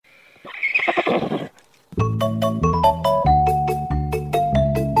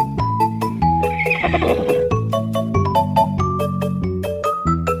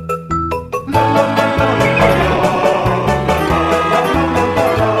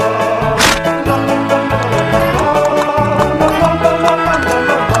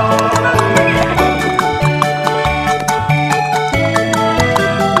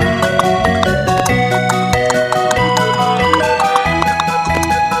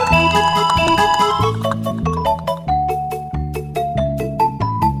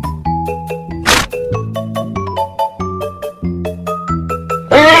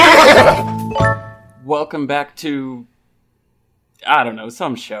welcome back to, I don't know,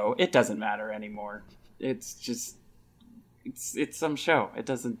 some show. It doesn't matter anymore. It's just, it's some show. It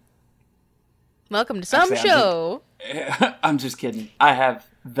doesn't... Welcome to some show. I'm just kidding. I have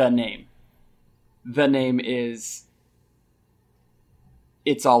the name. The name is...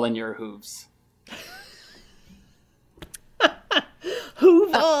 It's All in Your Hooves.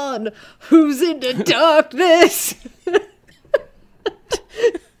 Hoove on! Who's into darkness?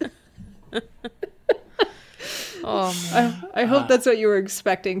 Oh, man. I hope that's what you were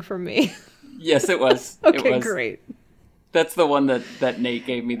expecting from me. Yes, it was. Okay, it was. Great. That's the one that Nate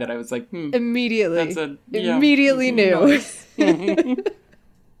gave me that I was like, Immediately. Yeah. Immediately knew.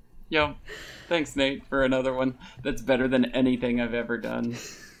 Yo, thanks, Nate, for another one that's better than anything I've ever done.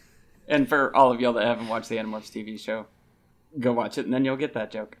 And for all of y'all that haven't watched the Animorphs TV show, go watch it, and then you'll get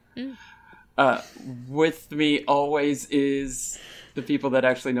that joke. With me always is the people that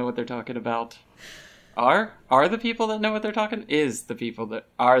actually know what they're talking about. Are the people that know what they're talking? Is the people that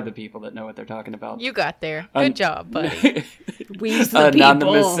are the people that know what they're talking about? You got there. Good job, buddy. We's the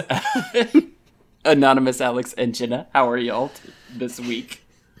people. Anonymous Alex and Jenna. How are y'all this week?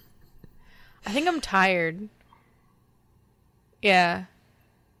 I think I'm tired. Yeah.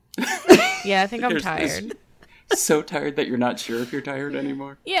 Yeah, I think I'm tired. So tired that you're not sure if you're tired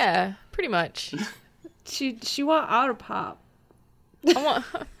anymore? Yeah, pretty much. She want otter pop. I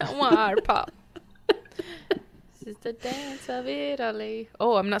want otter pop. This is the dance of Italy.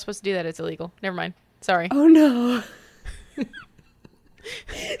 Oh, I'm not supposed to do that. It's illegal. Never mind. Sorry. Oh no.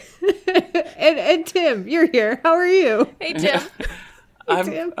 and Tim, you're here. How are you? Hey, Tim.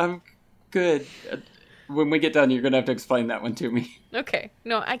 I'm good. When we get done, you're gonna have to explain that one to me. Okay.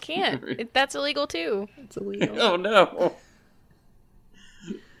 No, I can't. That's illegal too. It's illegal. Oh no.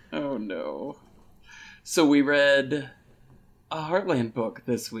 Oh no. So we read a Heartland book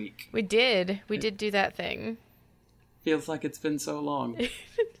this week. We did. We did do that thing. Feels like it's been so long.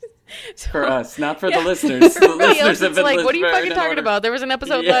 So, for us, not for the listeners. The listeners have been like, what are you listening fucking talking about? There was an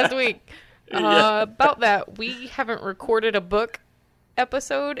episode last week about that. We haven't recorded a book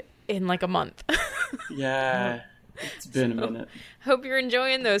episode in like a month. Yeah, it's been a minute. Hope you're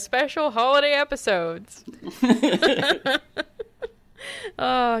enjoying those special holiday episodes.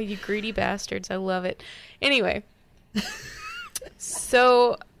 Oh, you greedy bastards. I love it. Anyway.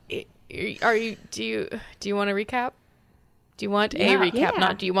 So, do you want to recap? Do you want a recap? Yeah.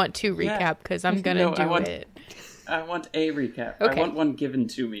 Not do you want to recap? Because I'm going to do it. I want a recap. Okay. I want one given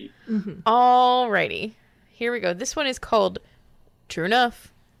to me. Mm-hmm. Alrighty. Here we go. This one is called True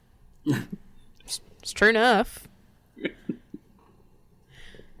Enough. It's true enough.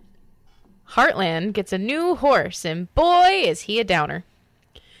 Heartland gets a new horse, and boy, is he a downer.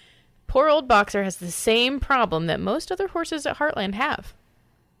 Poor old Boxer has the same problem that most other horses at Heartland have.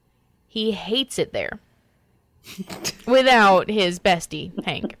 He hates it there. Without his bestie,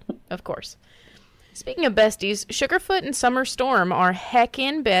 Hank, of course. Speaking of besties, Sugarfoot and Summer Storm are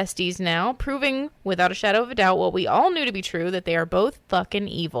heckin' besties now, proving without a shadow of a doubt what we all knew to be true, that they are both fucking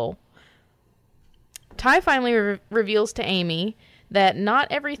evil. Ty finally reveals to Amy that not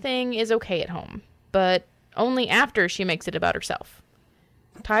everything is okay at home, but only after she makes it about herself.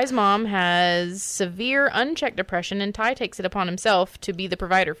 Ty's mom has severe unchecked depression, and Ty takes it upon himself to be the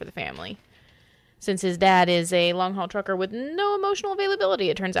provider for the family, since his dad is a long-haul trucker with no emotional availability,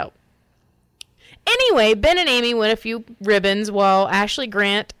 it turns out. Anyway, Ben and Amy win a few ribbons while Ashley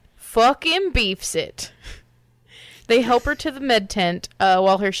Grant fucking beefs it. They help her to the med tent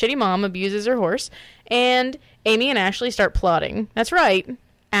while her shitty mom abuses her horse, and Amy and Ashley start plotting. That's right.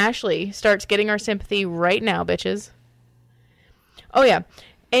 Ashley starts getting our sympathy right now, bitches. Oh, yeah.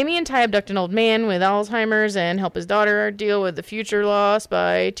 Amy and Ty abduct an old man with Alzheimer's and help his daughter deal with the future loss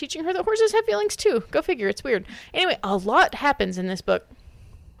by teaching her that horses have feelings too. Go figure, it's weird. Anyway, a lot happens in this book.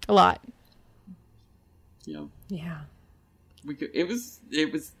 A lot. Yeah. Yeah. It was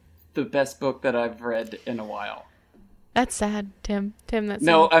the best book that I've read in a while. That's sad, Tim. That's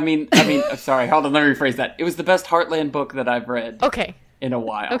No, sad. I mean, sorry, hold on, let me rephrase that. It was the best Heartland book that I've read. Okay. In a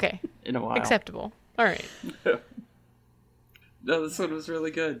while. Okay. In a while. Acceptable. All right. No, this one was really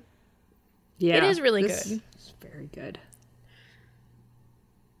good. Yeah. It is really good. it's very good.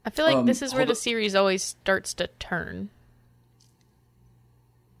 I feel like this is where hold the on. series always starts to turn.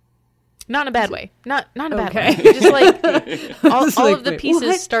 Not in a bad way. Not in a bad way. Okay. Just like all like, of the wait, pieces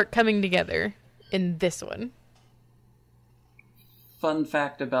what? start coming together in this one. Fun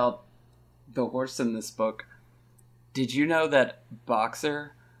fact about the horse in this book. Did you know that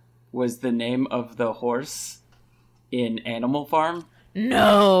Boxer was the name of the horse in Animal Farm?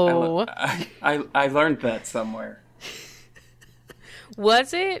 No. I learned that somewhere.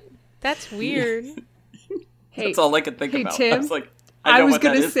 Was it? That's weird. Hey, That's all I could think hey, about. Tim, I was like, I know was what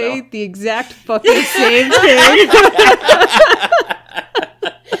that gonna is, say though. the exact fucking same thing.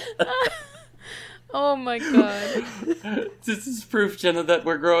 Oh my god. This is proof, Jenna, that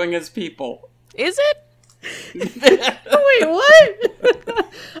we're growing as people. Is it? Wait, what?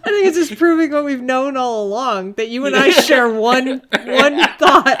 I think it's just proving what we've known all along, that you and I share one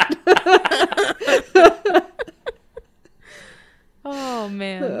thought. Oh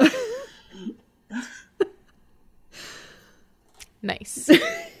man. Nice.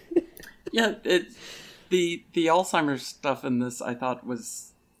 Yeah, the Alzheimer's stuff in this I thought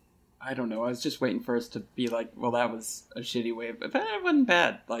was, I don't know, I was just waiting for us to be like, well, that was a shitty way, but it wasn't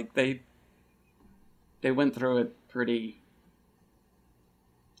bad. Like, they went through it pretty,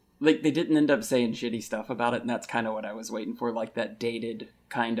 like, they didn't end up saying shitty stuff about it, and that's kind of what I was waiting for, like, that dated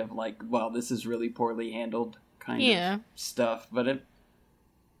kind of like, well, this is really poorly handled kind of stuff, but it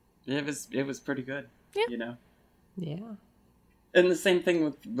was pretty good, you know? Yeah. And the same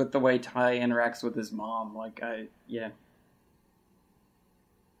thing with the way Ty interacts with his mom. Like,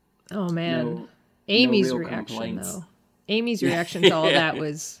 Oh man, No Amy's real reaction complaints. though. Amy's reaction to all that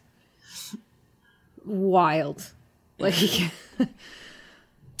was wild. Like,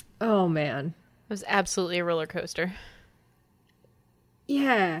 oh man, It was absolutely a roller coaster.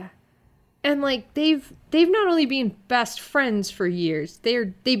 yeah. And like they've not only been best friends for years,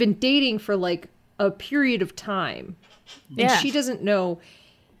 they've been dating for like a period of time. And Yeah. she doesn't know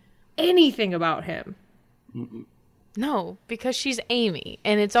anything about him. No, because she's Amy,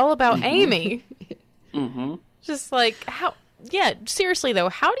 and it's all about Amy. Mm-hmm. Just like, how... Yeah, seriously, though,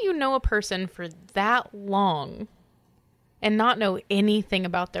 how do you know a person for that long and not know anything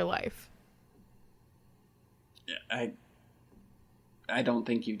about their life? I don't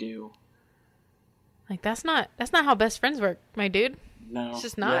think you do. Like, that's not how best friends work, my dude. No, It's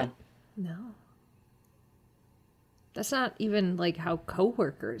just not. No. That's not even like how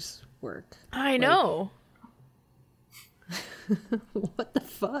coworkers work. I know. What the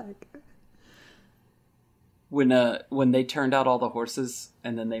fuck? When they turned out all the horses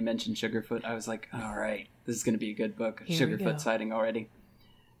and then they mentioned Sugarfoot, I was like, all right, this is going to be a good book. Here we go. Sugarfoot sighting already.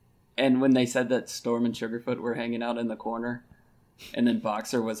 And when they said that Storm and Sugarfoot were hanging out in the corner, and then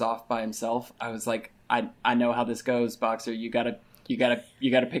Boxer was off by himself, I was like, I know how this goes, Boxer. You gotta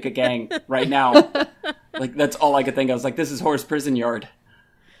pick a gang right now. Like, that's all I could think. I was like, this is Horse Prison Yard.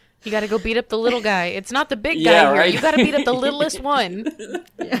 You gotta go beat up the little guy. It's not the big guy Yeah, here. right? You gotta beat up the littlest one.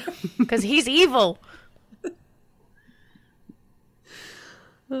 Because he's evil.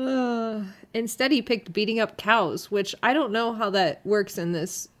 Instead, he picked beating up cows, which I don't know how that works in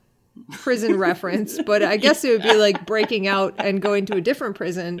this prison reference, but I guess it would be like breaking out and going to a different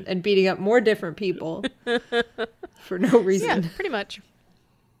prison and beating up more different people for no reason. Yeah, pretty much.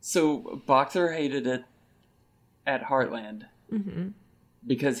 So Boxer hated it at Heartland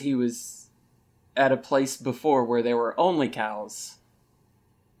because he was at a place before where there were only cows,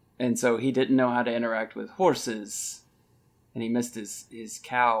 and so he didn't know how to interact with horses, and he missed his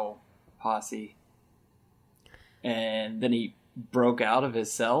cow posse, and then he broke out of his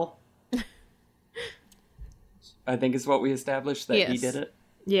cell. I think is what we established, that he Yes. did it.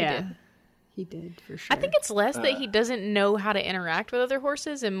 Yeah, he did for sure. I think it's less that he doesn't know how to interact with other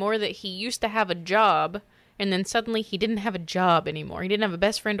horses and more that he used to have a job and then suddenly he didn't have a job anymore. He didn't have a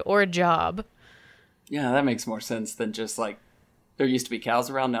best friend or a job. Yeah, that makes more sense than just like, there used to be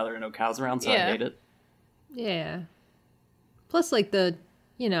cows around, now there are no cows around, so Yeah. I hate it. Yeah. Plus, like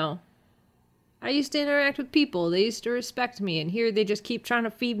I used to interact with people. They used to respect me, and here they just keep trying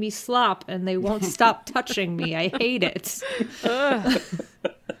to feed me slop, and they won't stop touching me. I hate it.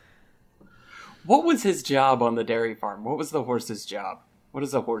 What was his job on the dairy farm? What was the horse's job? What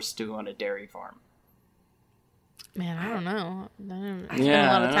does a horse do on a dairy farm? Man, I don't know. I spend Yeah,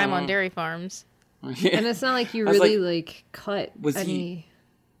 a lot I of don't time on know. dairy farms. And it's not like you I was really like cut was any.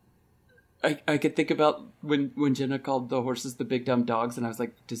 I could think about when Jenna called the horses the big dumb dogs, and I was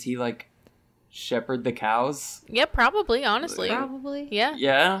like, does he like shepherd the cows? Yeah, probably, honestly. Probably. Yeah.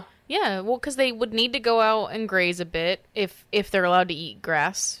 Yeah. Yeah, well, because they would need to go out and graze a bit if they're allowed to eat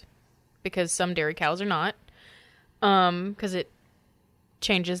grass, because some dairy cows are not, because it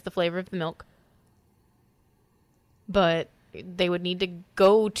changes the flavor of the milk. But they would need to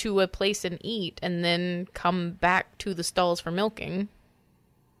go to a place and eat, and then come back to the stalls for milking.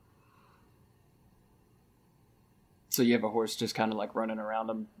 So you have a horse just kind of like running around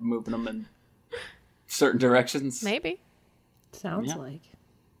them, moving them in certain directions. Maybe. Sounds Yeah. like.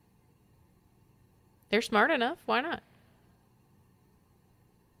 They're smart enough. Why not?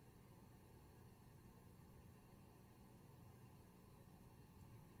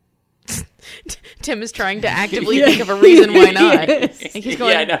 Tim is trying to actively think of a reason why not. Yes. And he's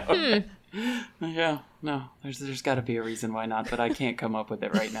going, yeah, I know. Yeah, no, there's got to be a reason why not, but I can't come up with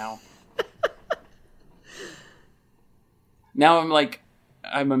it right now. Now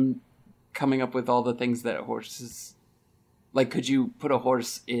I'm coming up with all the things that horses... Like, could you put a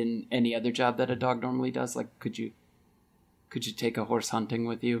horse in any other job that a dog normally does? Like, could you take a horse hunting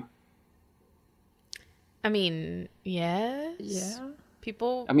with you? I mean, yes. Yeah.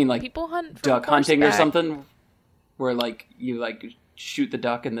 People hunt from duck hunting or horseback. something, where like you like shoot the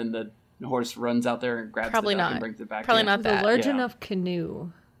duck and then the horse runs out there and grabs Probably the duck not. and brings it back. Probably in. not With a that. large Yeah. enough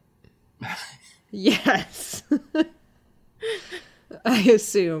canoe. Yes. I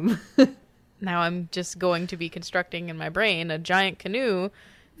assume. Now I'm just going to be constructing in my brain a giant canoe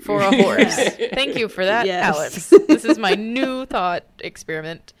for a horse. Thank you for that, Yes. Alex. This is my new thought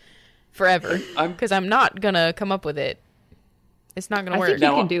experiment forever. Because I'm not going to come up with it. It's not going to I work. think you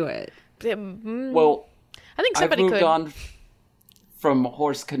Now- can do it. Well, I think I've somebody moved could. on from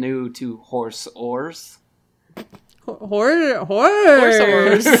horse canoe to horse oars. Horse.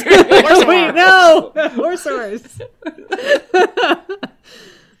 Horse. Wait, no. Horse horse.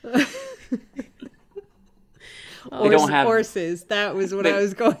 They don't have horses. That was what They- I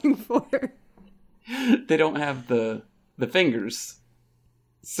was going for. they don't have the fingers,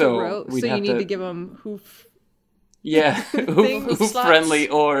 so we'd So you have need to give them hoof. yeah Things, hoof slots. friendly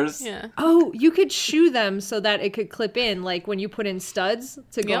oars. Yeah. Oh, you could shoe them so that it could clip in, like when you put in studs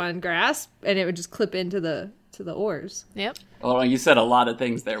to go Yep. on grass, and it would just clip into the oars. Yep. Oh, you said a lot of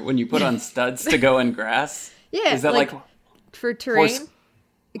things there. When you put on studs to go in grass, Yeah, is that like for terrain?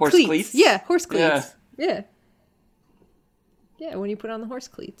 horse cleats? Yeah, horse Yeah. cleats. Yeah. Yeah, when you put on the horse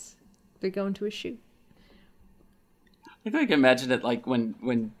cleats, they go into a shoe. I think I can imagine it like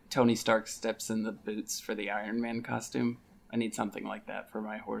when Tony Stark steps in the boots for the Iron Man costume. I need something like that for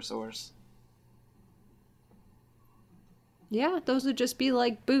my horse oars. Yeah, those would just be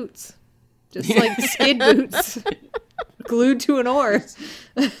like boots. Just like skid boots glued to an oar.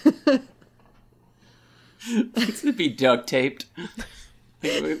 It's gonna be duct taped.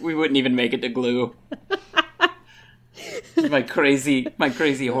 We wouldn't even make it to glue. My crazy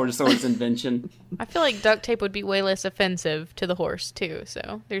horse oars invention. I feel like duct tape would be way less offensive to the horse, too.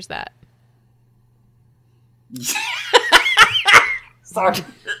 So there's that. Sorry.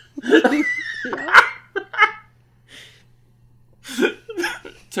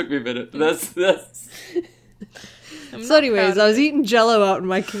 Took me a minute. That's So anyways, I was eating Jell-O out in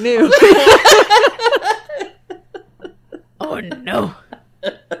my canoe. Oh, no.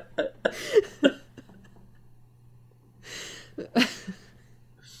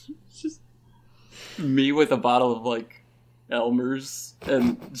 me with a bottle of like Elmer's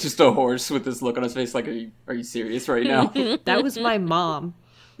and just a horse with this look on his face like, are you serious right now? That was my mom.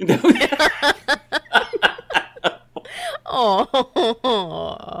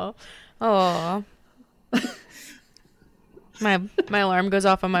 Oh. Oh. My alarm goes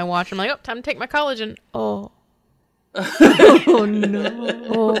off on my watch. I'm like, oh, time to take my collagen. Oh. Oh no.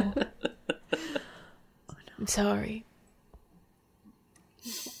 Oh. I'm sorry.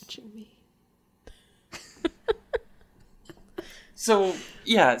 Watching me. So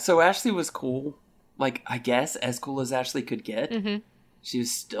yeah, so Ashley was cool. Like, I guess as cool as Ashley could get. Mm-hmm. She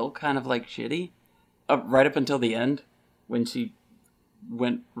was still kind of like shitty, right up until the end when she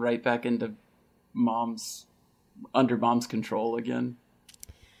went right back into under mom's control again.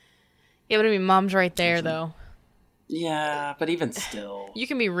 Yeah, but I mean, mom's right there, though. Yeah, but even still, You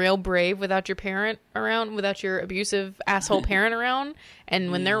can be real brave without your parent around, without your abusive asshole parent around,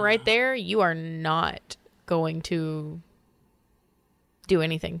 and when they're right there, you are not going to do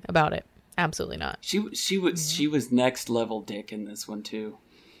anything about it. Absolutely not. she was next level dick in this one too.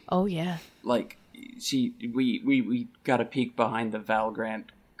 Oh yeah. Like we got a peek behind the Val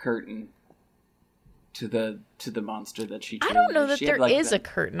Grant curtain to the monster that she. I don't know that she had, there like, is a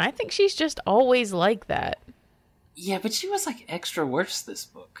curtain. I think she's just always like that. Yeah, but she was like extra worse this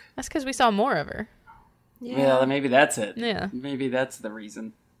book. That's because we saw more of her. Yeah, maybe that's it. Yeah. Maybe that's the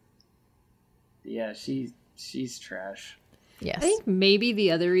reason. Yeah, she's trash. Yes. I think maybe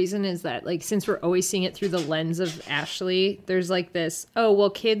the other reason is that, like, since we're always seeing it through the lens of Ashley, there's like this, oh, well,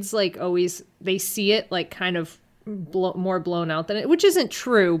 kids, like, always, they see it, like, kind of more blown out than it, which isn't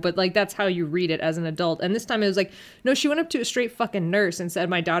true, but, like, that's how you read it as an adult. And this time it was like, no, she went up to a straight fucking nurse and said,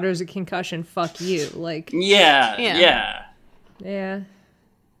 my daughter's a concussion, fuck you. Like, Yeah. yeah.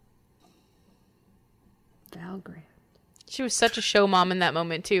 Val Grant. She was such a show mom in that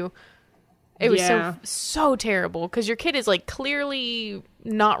moment too. It was Yeah. so terrible because your kid is like clearly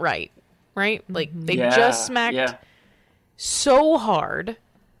not right? Like they Yeah, just smacked yeah. so hard,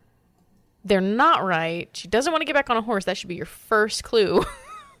 they're not right. She doesn't want to get back on a horse. That should be your first clue.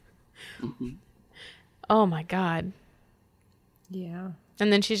 Oh my God. Yeah.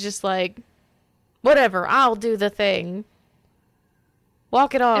 And then she's just like, whatever, I'll do the thing.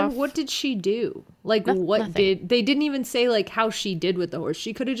 Walk it off. And what did she do? Like, Nothing. they didn't even say, like, how she did with the horse.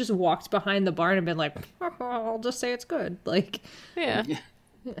 She could have just walked behind the barn and been like, I'll just say it's good. Like, Yeah.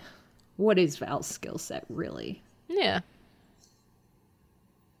 what is Val's skill set, really? Yeah.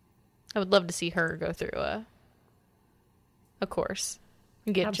 I would love to see her go through a course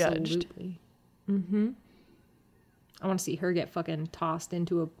and get judged. Absolutely. Mm-hmm. I want to see her get fucking tossed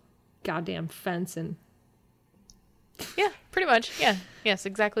into a goddamn fence and... Yeah, pretty much. Yeah. Yes,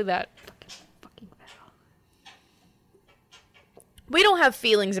 exactly that. Fucking Val. We don't have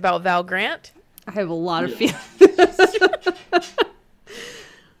feelings about Val Grant. I have a lot of feelings.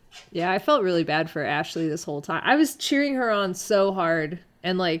 Yeah, I felt really bad for Ashley this whole time. I was cheering her on so hard,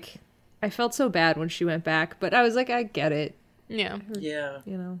 and, like, I felt so bad when she went back, but I was like, I get it, Yeah. Yeah.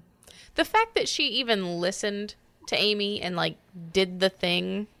 you know? The fact that she even listened to Amy and, like, did the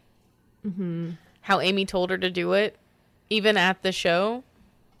thing, how Amy told her to do it, even at the show,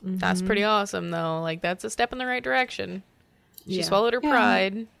 that's pretty awesome, though. Like, that's a step in the right direction. She Yeah. swallowed her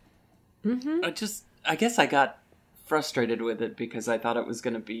pride. I guess I got frustrated with it because I thought it was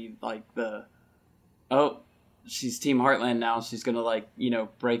going to be like she's Team Heartland now. She's going to, like, you know,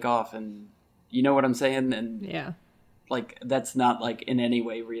 break off, and you know what I'm saying? And Yeah. like, that's not, like, in any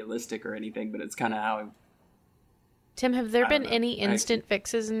way realistic or anything, but it's kind of how Tim, have there I been don't know. any instant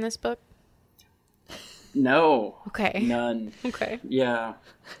fixes in this book? No. Okay. None. Okay. Yeah.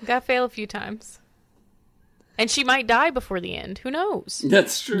 Gotta fail a few times. And she might die before the end. Who knows?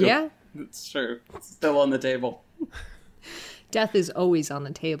 That's true. Yeah. That's true. It's still on the table. Death is always on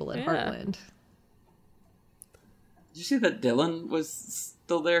the table in Yeah. Heartland. Did you see that Dylan was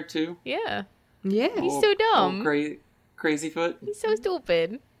still there, too? Yeah. Yeah. He's so dumb. Crazy foot. He's so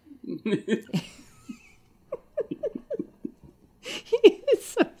stupid. He's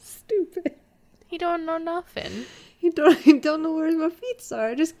so stupid. He don't know nothing. He don't know where my feet are.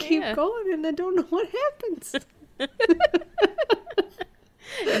 I just keep Yeah. going and I don't know what happens.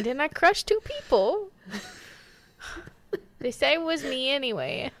 And then I crushed 2 people. They say it was me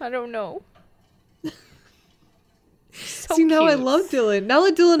anyway. I don't know. So See, now I cute. love Dylan. Now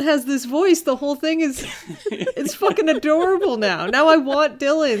that Dylan has this voice, the whole thing is, it's fucking adorable now. Now I want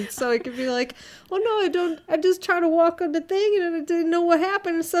Dylan so I can be like, oh no, I don't, I just try to walk on the thing and I didn't know what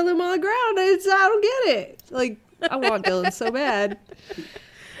happened and suddenly I'm on the ground. I don't get it. Like, I want Dylan so bad.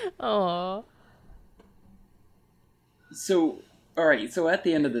 Aw. So, all right. So at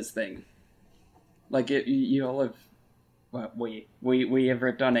the end of this thing, like, you all have, well, we have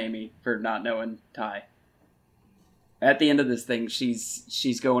ripped on Amy for not knowing Ty. At the end of this thing,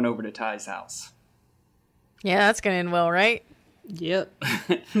 she's going over to Ty's house. Yeah, that's gonna end well, right? Yep.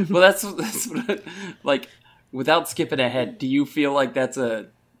 Well, that's what like, without skipping ahead. Do you feel like that's a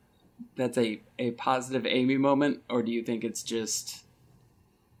positive Amy moment, or do you think it's just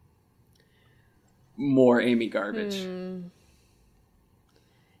more Amy garbage? You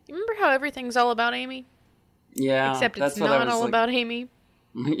remember how everything's all about Amy? Yeah, Except it's that's what I not was all like- about Amy.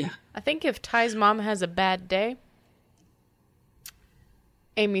 Yeah, I think if Ty's mom has a bad day,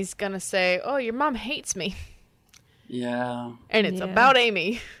 Amy's gonna say, "Oh, your mom hates me," yeah, and it's Yeah. about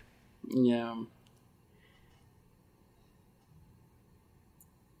Amy. yeah.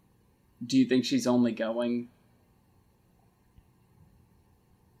 Do you think she's only going,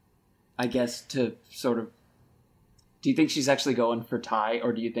 I guess, to sort of... Do you think she's actually going for Ty,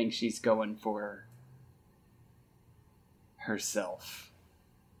 or do you think she's going for herself?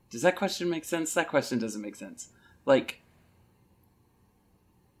 Does that question make sense? That question doesn't make sense. Like,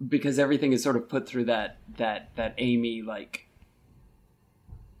 because everything is sort of put through that Amy, like,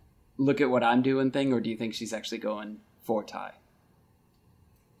 look at what I'm doing thing, or do you think she's actually going for Ty?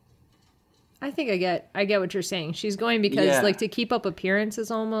 I think I get what you're saying. She's going because Yeah. like to keep up appearances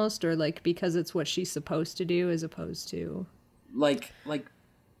almost, or like because it's what she's supposed to do as opposed to Like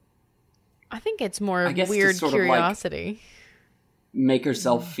I think it's more I guess to weird sort of, like, curiosity. make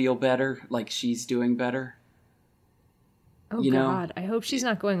herself feel better, like she's doing better. oh You know? god, I hope she's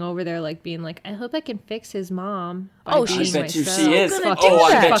not going over there like being like, I hope I can fix his mom. by Oh, being she's- I bet you myself." she is. gonna Fucking do Oh,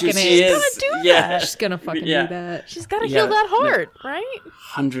 I that. bet you fucking she is. is. She's gonna do Yeah, She's gonna fucking Yeah. do that. She's got to Yeah. heal that heart, right?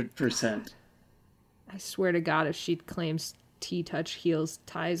 100%. I swear to God, if she claims T-Touch heals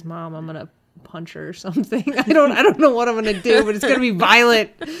Ty's mom, I'm gonna punch her or something. I don't know what I'm gonna do, but it's gonna be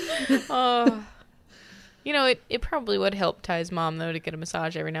violent. Oh, you know, it probably would help Ty's mom though to get a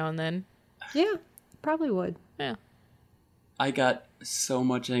massage every now and then. Yeah, probably would. Yeah. I got so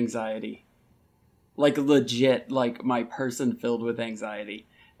much anxiety Like, legit, like, my person filled with anxiety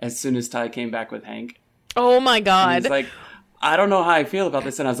as soon as Ty came back with Hank. Oh my And god. he's like, I don't know how I feel about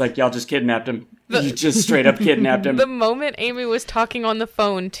this. And I was like, y'all just kidnapped him. You just straight up kidnapped him. The moment Amy was talking on the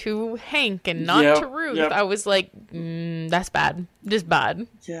phone to Hank and not to Ruth, I was like, that's bad. Just bad.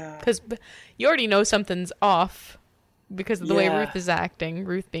 Yeah. Because you already know something's off because of the way Ruth is acting.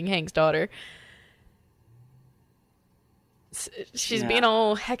 Ruth being Hank's daughter. She's being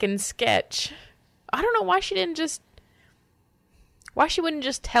all heckin' sketch. I don't know why she wouldn't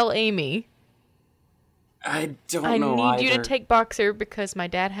just tell Amy. I don't know I need you to take Boxer because my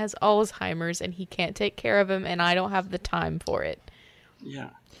dad has Alzheimer's and he can't take care of him and I don't have the time for it. Yeah.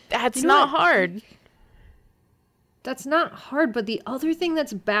 That's not hard. That's not hard, but the other thing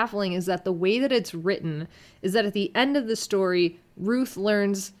that's baffling is that the way that it's written is that at the end of the story, Ruth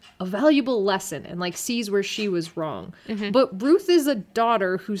learns a valuable lesson and like sees where she was wrong. Mm-hmm. But Ruth is a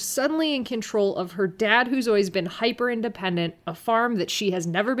daughter who's suddenly in control of her dad, who's always been hyper independent, a farm that she has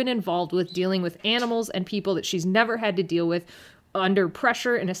never been involved with, dealing with animals and people that she's never had to deal with, under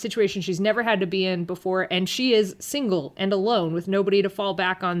pressure in a situation she's never had to be in before, and she is single and alone with nobody to fall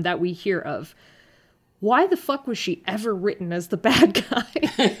back on that we hear of. Why the fuck was she ever written as the bad guy?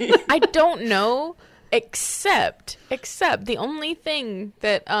 I don't know, except the only thing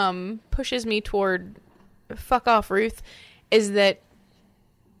that pushes me toward fuck off Ruth is that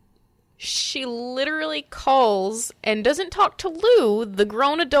she literally calls and doesn't talk to Lou, the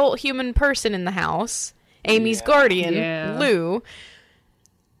grown adult human person in the house, Amy's guardian, Lou.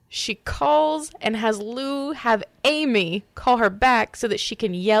 She calls and has Lou have Amy call her back so that she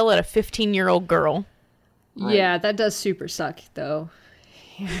can yell at a 15-year-old girl. Right. Yeah, that does super suck, though.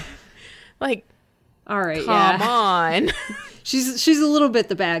 Like, all right, come on. She's a little bit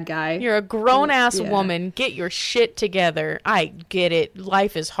the bad guy. You're a grown-ass woman. Get your shit together. I get it.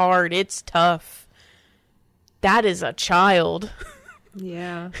 Life is hard. It's tough. That is a child.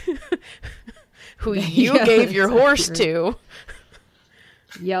 Yeah. Who you gave your horse to.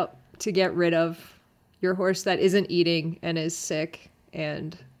 Yep, to get rid of your horse that isn't eating and is sick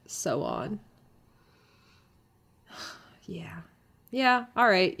and so on. Yeah, all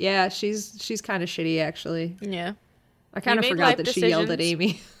right. Yeah, she's kind of shitty, actually. Yeah. I kind of forgot that she yelled at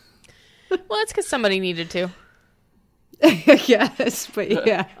Amy. Well, it's because somebody needed to. Yes, but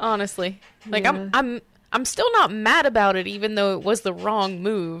yeah. Honestly. Like, I'm still not mad about it, even though it was the wrong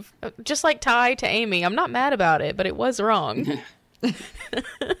move. Just like Ty to Amy, I'm not mad about it, but it was wrong. I'm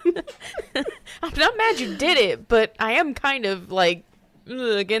not mad you did it, but I am kind of, like,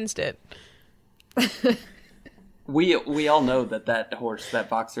 against it. We all know that horse, that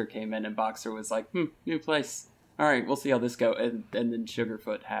Boxer came in, and Boxer was like, new place. All right, we'll see how this goes. And then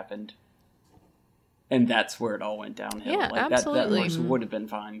Sugarfoot happened. And that's where it all went downhill. Yeah, like, absolutely. That horse would have been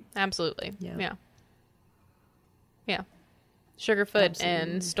fine. Absolutely. Yeah. Sugarfoot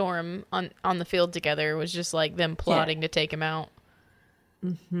and Storm on the field together was just like them plotting to take him out.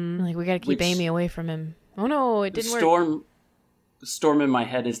 Mm-hmm. Like, we got to keep Amy away from him. Oh no, it didn't work. Storm in my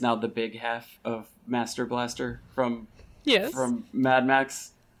head is now the big half of Master Blaster from Mad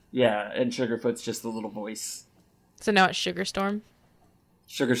Max. Yeah, and Sugarfoot's just the little voice. So now it's Sugarstorm?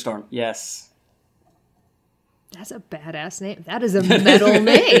 Sugarstorm, yes. That's a badass name. That is a metal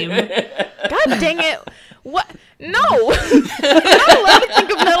name. God dang it. What? No! I'm not allowed to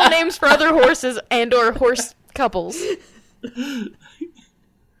think of metal names for other horses and or horse couples. I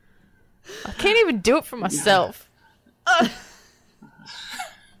can't even do it for myself.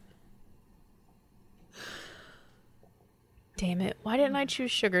 Damn it. Why didn't I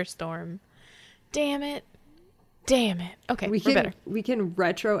choose Sugarstorm? Damn it. Okay, we're better. We can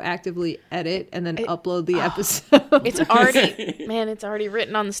retroactively edit and then upload the episode. It's already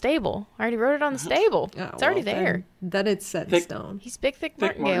written on the stable. I already wrote it on the stable. It's already there. Then it's set in stone. He's Big Thick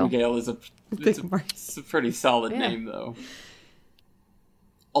Martingale. Martingale is it's a pretty solid name, though.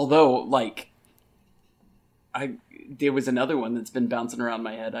 Although, like, there was another one that's been bouncing around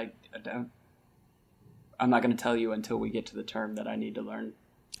my head. I'm not going to tell you until we get to the term that I need to learn.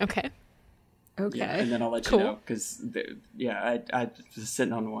 Okay. Yeah, and then I'll let you know, because, I was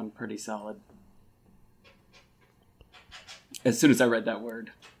sitting on one pretty solid. As soon as I read that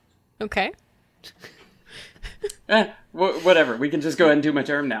word. Okay. Whatever. We can just go ahead and do my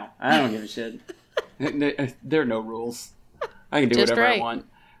term now. I don't give a shit. There are no rules. I can do just whatever I want.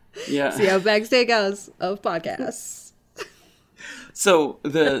 Yeah. See how Backstage goes of podcasts. So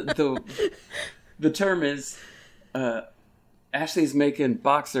the term is Ashley's making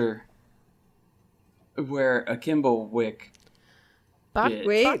Boxer wear a Kimble wick.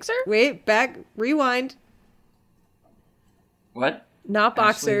 Boxer? Wait, back, rewind. What? Not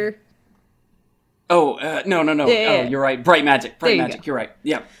Boxer. No. Yeah. Oh, you're right. Bright Magic. There Bright you Magic. go. You're right.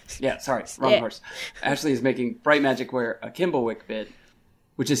 Yeah. Sorry, wrong horse. Ashley is making Bright Magic wear a Kimblewick bit,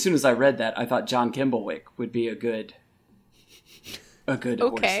 which as soon as I read that, I thought John Kimblewick would be a good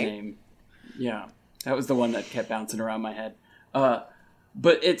horse name. Yeah, that was the one that kept bouncing around my head.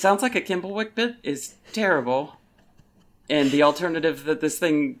 But it sounds like a Kimblewick bit is terrible. And the alternative that this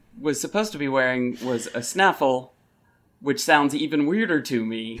thing was supposed to be wearing was a snaffle, which sounds even weirder to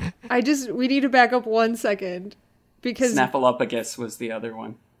me. We need to back up 1 second. Because Snaffleupagus was the other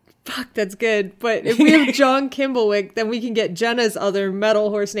one. fuck, that's good. But if we have John Kimblewick, then we can get Jenna's other metal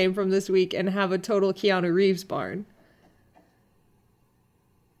horse name from this week and have a total Keanu Reeves barn.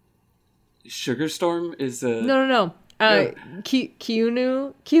 Sugarstorm is a... No.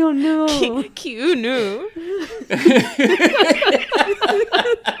 Keanu.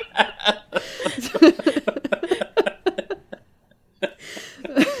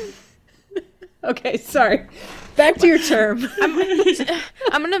 Okay, sorry. Back to your term.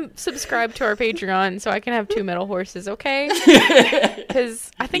 I'm gonna subscribe to our Patreon so I can have 2 metal horses, okay?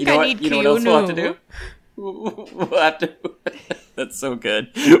 Because I think I need Keanu. You know what else we'll have to do? We'll have to... That's so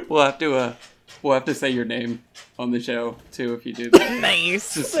good. We'll have to say your name on the show, too, if you do that.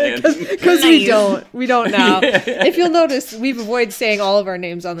 Nice. Because we don't now. If you'll notice, we've avoided saying all of our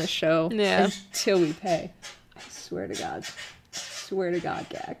names on this show until we pay. I swear to God,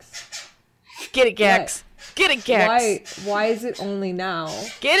 Gax. Get it, Gax. What? Get it, Gax. Why is it only now?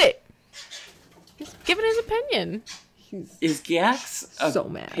 Get it. He's giving his opinion. Is Gax a so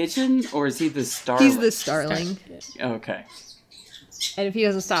mad. pigeon, or is he the starling? He's the starling. Okay. And if he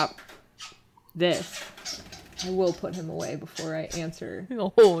doesn't stop this, I will put him away before I answer.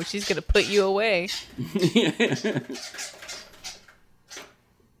 Oh, she's gonna put you away. He's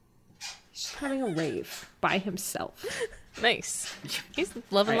having a rave by himself. Nice. He's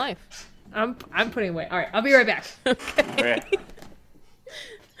loving life. I'm putting away. All right, I'll be right back. Okay.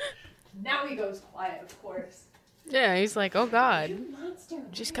 Now he goes quiet, of course. Yeah, he's like, oh God,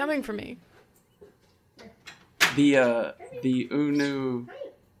 she's coming for me. The Unu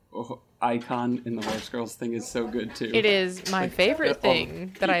icon in the Horse Girls thing is so good too. It is my favorite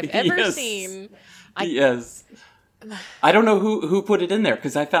thing that I've ever seen. Yes. I don't know who put it in there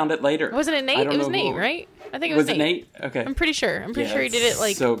because I found it later. Wasn't it Nate? It was Nate, right? I think it was Nate. Was it Nate? Okay. I'm pretty sure. I'm pretty sure he did it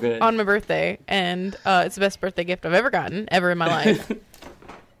like so good. on my birthday, and it's the best birthday gift I've ever gotten in my life.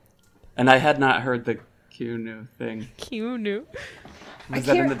 And I had not heard the Q-new thing. Q-new. Was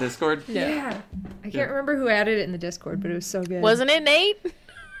that in the Discord? Yeah. I can't remember who added it in the Discord, but it was so good. Wasn't it Nate?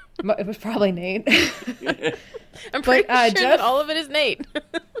 It was probably Nate. I'm pretty sure that all of it is Nate.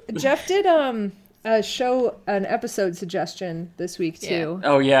 Jeff did show an episode suggestion this week too. Yeah.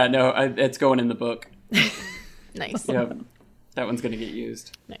 Oh yeah, no, it's going in the book. Nice. Yep, that one's gonna get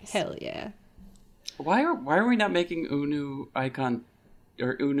used. Nice. Hell yeah. Why are we not making Unu icon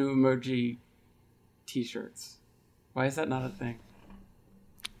or Unu emoji T-shirts? Why is that not a thing?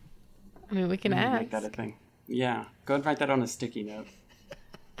 I mean, we can ask. Make that a thing. Yeah, go and write that on a sticky note.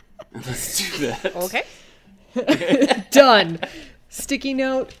 Let's do that. Okay. Done. Sticky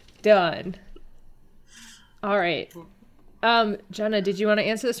note. Done. All right. Jenna, did you want to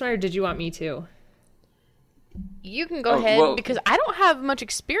answer this one or did you want me to? You can go ahead because I don't have much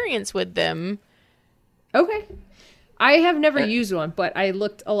experience with them. Okay. I have never used one, but I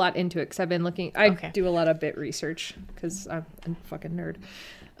looked a lot into it because I've been looking. I do a lot of bit research because I'm a fucking nerd.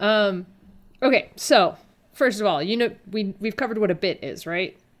 Okay, so first of all, you know we've covered what a bit is,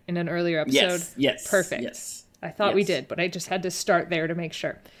 right? In an earlier episode. Yes. Perfect. Yes. I thought we did, but I just had to start there to make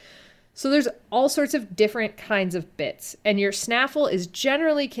sure. So there's all sorts of different kinds of bits, and your snaffle is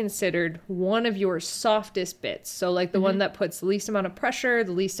generally considered one of your softest bits. So like the one that puts the least amount of pressure,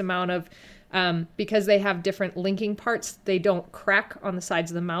 the least amount of, because they have different linking parts, they don't crack on the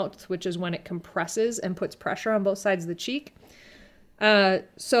sides of the mouth, which is when it compresses and puts pressure on both sides of the cheek.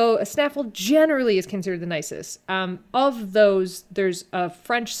 So a snaffle generally is considered the nicest. Of those, there's a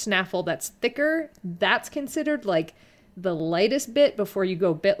French snaffle that's thicker. That's considered like the lightest bit before you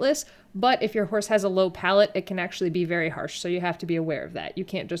go bitless. But if your horse has a low palate, it can actually be very harsh. So you have to be aware of that. You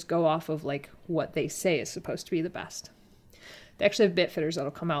can't just go off of like what they say is supposed to be the best. They actually have bit fitters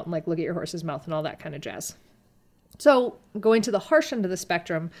that'll come out and like look at your horse's mouth and all that kind of jazz. So going to the harsh end of the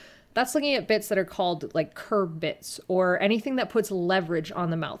spectrum, that's looking at bits that are called like curb bits or anything that puts leverage on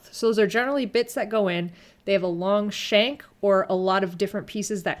the mouth. So those are generally bits that go in. They have a long shank or a lot of different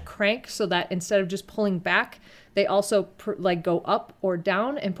pieces that crank so that instead of just pulling back, they also go up or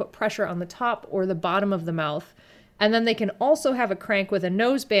down and put pressure on the top or the bottom of the mouth. And then they can also have a crank with a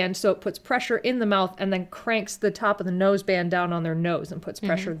nose band so it puts pressure in the mouth and then cranks the top of the nose band down on their nose and puts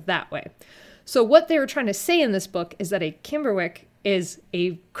pressure that way. So what they were trying to say in this book is that a Kimberwick is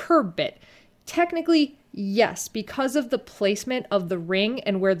a curb bit. Technically, yes, because of the placement of the ring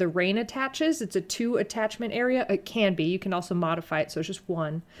and where the rein attaches, it's a 2 attachment area. It can be. You can also modify it, so it's just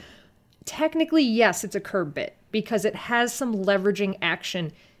 1. Technically, yes, it's a curb bit because it has some leveraging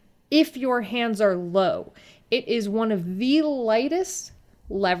action if your hands are low. It is one of the lightest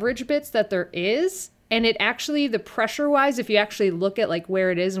leverage bits that there is. And it actually, the pressure-wise, if you actually look at like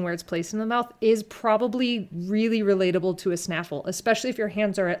where it is and where it's placed in the mouth, is probably really relatable to a snaffle, especially if your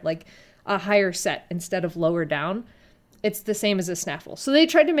hands are at like a higher set instead of lower down. It's the same as a snaffle. So they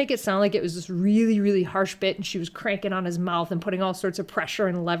tried to make it sound like it was this really, really harsh bit and she was cranking on his mouth and putting all sorts of pressure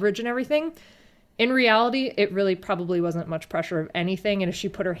and leverage and everything. In reality, it really probably wasn't much pressure of anything. And if she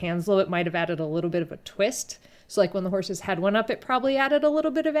put her hands low, it might have added a little bit of a twist. So like when the horse's head went up, it probably added a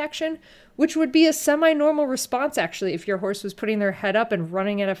little bit of action, which would be a semi-normal response actually. If your horse was putting their head up and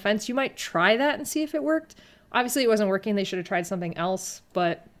running at a fence, you might try that and see if it worked. Obviously it wasn't working. They should have tried something else,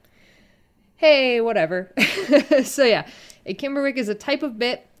 but hey, whatever. So yeah, a Kimberwick is a type of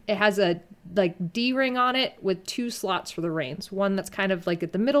bit. It has a like D-ring on it with 2 slots for the reins. One that's kind of like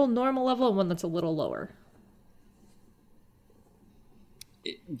at the middle normal level and one that's a little lower.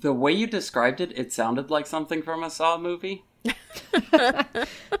 The way you described it, it sounded like something from a Saw movie.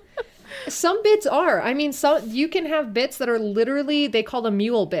 Some bits are. I mean, some you can have bits that are literally, they call them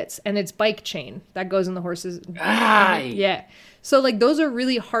mule bits, and it's bike chain that goes in the horse's. Aye. Yeah. So like those are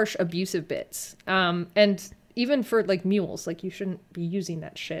really harsh, abusive bits. And even for like mules, like you shouldn't be using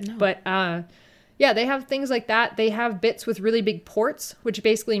that shit. No. But yeah, they have things like that. They have bits with really big ports, which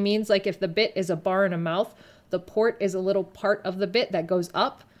basically means like if the bit is a bar and a mouth, the port is a little part of the bit that goes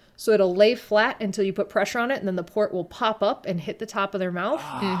up. So it'll lay flat until you put pressure on it, and then the port will pop up and hit the top of their mouth.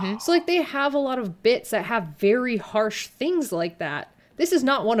 Mm-hmm. So like they have a lot of bits that have very harsh things like that. This is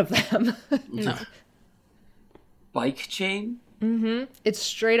not one of them. No. Bike chain? Mm-hmm. It's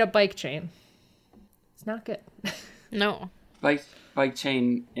straight up bike chain. It's not good. No. Bike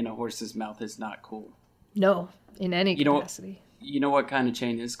chain in a horse's mouth is not cool. No, in any capacity. You know what kind of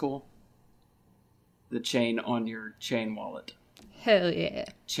chain is cool? The chain on your chain wallet. Hell yeah.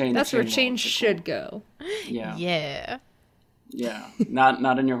 That's where chain should go. Yeah. Yeah. Yeah.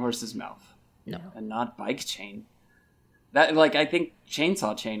 Not in your horse's mouth. No. And not bike chain. That like I think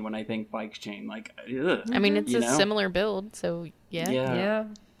chainsaw chain when I think bike chain. Like ugh, I mean it's a similar build, so yeah. Yeah.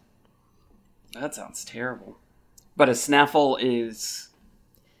 That sounds terrible. But a snaffle is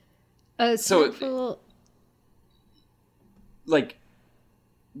a snaffle like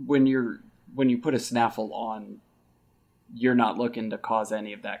when you put a snaffle on, you're not looking to cause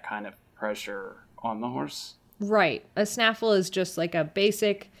any of that kind of pressure on the horse. Right. A snaffle is just like a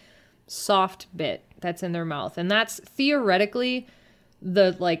basic soft bit that's in their mouth. And that's theoretically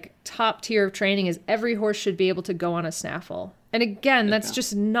the like top tier of training is every horse should be able to go on a snaffle. And again, that's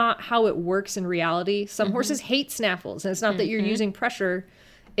just not how it works in reality. Some horses hate snaffles, and it's not that you're using pressure.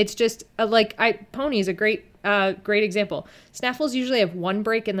 It's just pony is a great example. Snaffles usually have one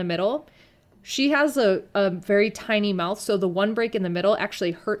break in the middle. She has a very tiny mouth, so the one break in the middle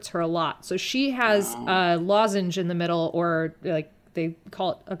actually hurts her a lot. So she has a lozenge in the middle, or like they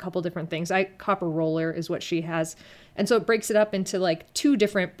call it a couple different things. Copper roller is what she has. And so it breaks it up into like 2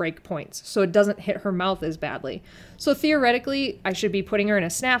 different break points, so it doesn't hit her mouth as badly. So theoretically, I should be putting her in a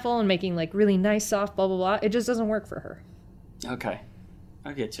snaffle and making like really nice, soft, blah, blah, blah. It just doesn't work for her. Okay.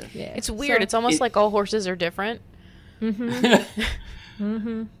 I get you. Yeah. It's weird. So, it's almost like all horses are different. Mm-hmm.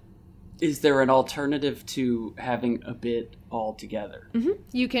 Mm-hmm. Is there an alternative to having a bit altogether? Mm-hmm.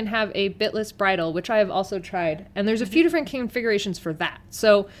 You can have a bitless bridle, which I have also tried. And there's a few different configurations for that.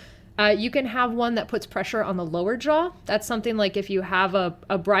 So you can have one that puts pressure on the lower jaw. That's something like if you have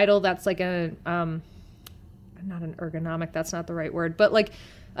a bridle that's like a, not an ergonomic, that's not the right word, but like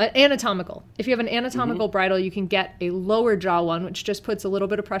anatomical. If you have an anatomical bridle, you can get a lower jaw one, which just puts a little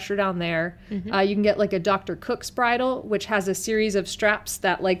bit of pressure down there. You can get like a Dr. Cook's bridle, which has a series of straps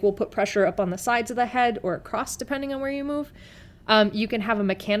that like will put pressure up on the sides of the head or across, depending on where you move. You can have a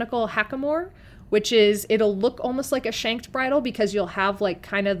mechanical hackamore, which is, it'll look almost like a shanked bridle because you'll have like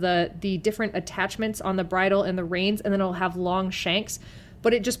kind of the different attachments on the bridle and the reins, and then it'll have long shanks,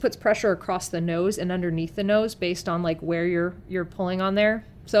 but it just puts pressure across the nose and underneath the nose based on like where you're pulling on there.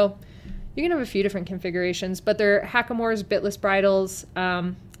 So you can have a few different configurations, but they're hackamores, bitless bridles.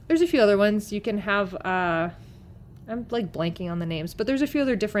 There's a few other ones. You can have, I'm like blanking on the names, but there's a few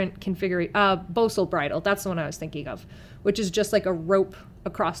other different Bosal bridle. That's the one I was thinking of, which is just like a rope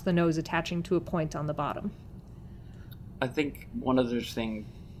across the nose attaching to a point on the bottom. I think one other thing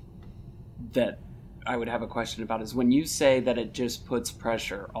that I would have a question about is when you say that it just puts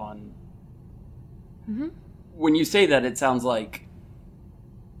pressure on when you say that, it sounds like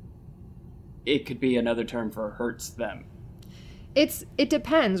it could be another term for hurts them. It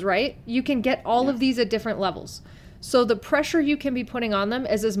depends, right? You can get all of these at different levels. So the pressure you can be putting on them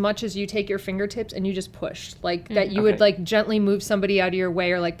is as much as you take your fingertips and you just push. Like that you would like gently move somebody out of your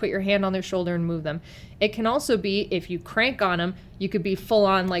way or like put your hand on their shoulder and move them. It can also be if you crank on them, you could be full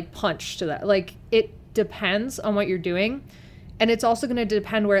on like punch to that. Like it depends on what you're doing. And it's also going to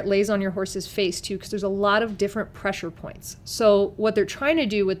depend where it lays on your horse's face too, because there's a lot of different pressure points. So what they're trying to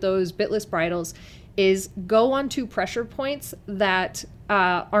do with those bitless bridles is go onto pressure points that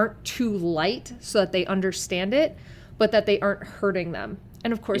aren't too light so that they understand it, but that they aren't hurting them.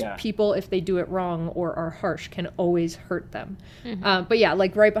 And of course, people, if they do it wrong or are harsh, can always hurt them. But yeah,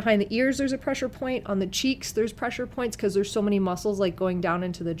 like right behind the ears, there's a pressure point. On the cheeks, there's pressure points because there's so many muscles like going down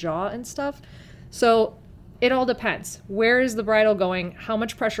into the jaw and stuff. So it all depends. Where is the bridle going? How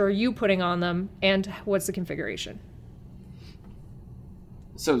much pressure are you putting on them? And what's the configuration?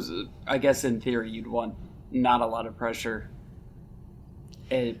 So I guess in theory you'd want not a lot of pressure,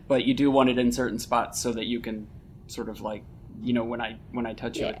 but you do want it in certain spots so that you can sort of like, you know, when I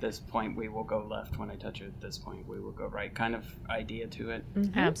touch you at this point, we will go left. When I touch you at this point, we will go right. Kind of idea to it.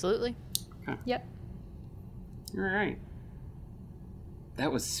 Absolutely. Okay. Yep. All right.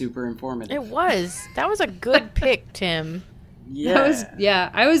 That was super informative. It was. That was a good pick, Tim. Yeah.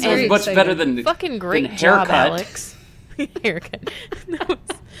 I was very much excited. better than fucking great than job, haircut. Alex. Haircut. That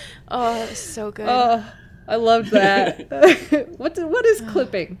was so good. Oh, I loved that. What is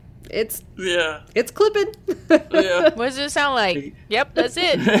clipping? It's clipping. Yeah. What does it sound like? Yep, that's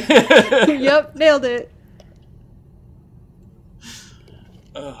it. Yep, nailed it.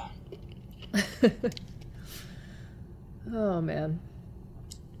 Oh man.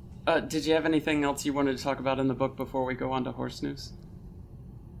 Did you have anything else you wanted to talk about in the book before we go on to horse news?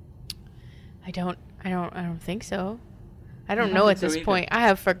 I don't think so. I don't know at this point. I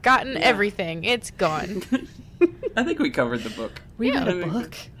have forgotten everything. It's gone. I think we covered the book. We read a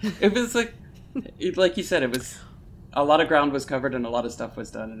book. It was like you said, it was a lot of ground was covered and a lot of stuff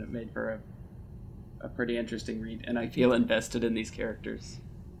was done, and it made for a pretty interesting read. And I feel invested in these characters.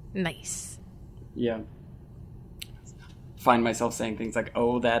 Nice. Yeah. Find myself saying things like,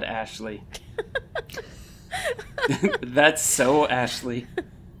 "Oh, that Ashley." That's so Ashley.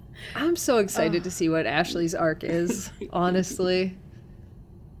 I'm so excited to see what Ashley's arc is, honestly.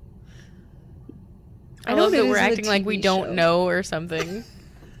 I love that we're acting like we don't know or something.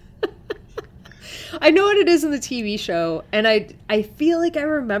 I know what it is in the TV show, and I feel like I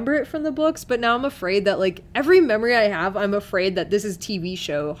remember it from the books, but now I'm afraid that, like, every memory I have, I'm afraid that this is TV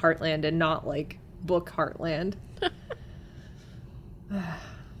show Heartland and not, like, book Heartland.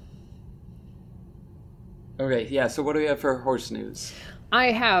 Okay, yeah, so what do we have for horse news?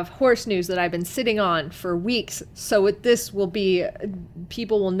 I have horse news that I've been sitting on for weeks, so with this will be,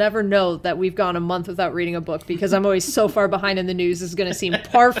 people will never know that we've gone a month without reading a book because I'm always so far behind in the news. This is going to seem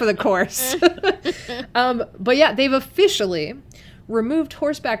par for the course. But yeah, they've officially removed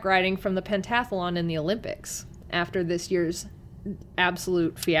horseback riding from the pentathlon in the Olympics after this year's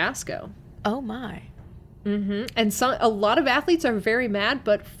absolute fiasco. Oh my. Mm-hmm. And a lot of athletes are very mad,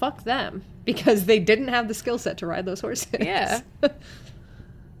 but fuck them because they didn't have the skill set to ride those horses. Yeah.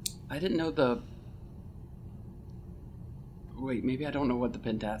 I didn't know Wait, maybe I don't know what the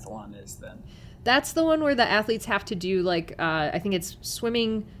pentathlon is then. That's the one where the athletes have to do, like, I think it's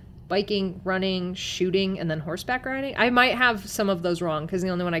swimming, biking, running, shooting, and then horseback riding. I might have some of those wrong because the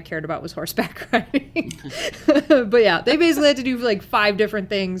only one I cared about was horseback riding. But yeah, they basically had to do, like, 5 different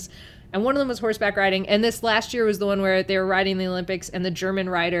things. And one of them was horseback riding. And this last year was the one where they were riding the Olympics and the German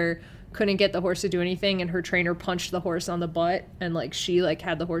rider couldn't get the horse to do anything, and her trainer punched the horse on the butt, and like she like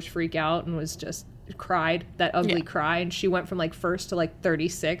had the horse freak out and was just cried that ugly cry, and she went from like first to like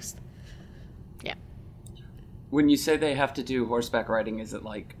 36th. Yeah. When you say they have to do horseback riding, is it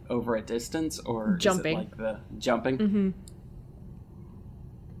like over a distance or jumping? Is it like the jumping? Mm-hmm.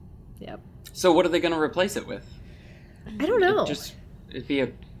 Yep. So what are they going to replace it with? I don't know. It'd be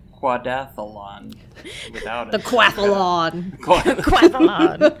a quadathlon without it. The quathlon.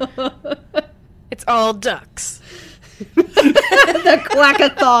 Quathlon. It's all ducks. The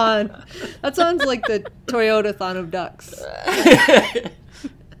quackathon. That sounds like the Toyota-thon of ducks.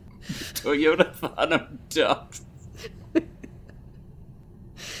 Toyota-thon of ducks.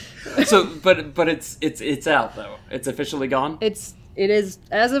 So, but it's out though. It's officially gone. It is,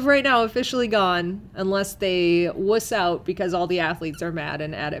 as of right now, officially gone, unless they wuss out because all the athletes are mad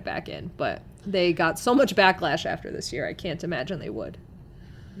and add it back in. But they got so much backlash after this year, I can't imagine they would.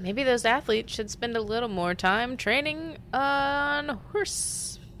 Maybe those athletes should spend a little more time training on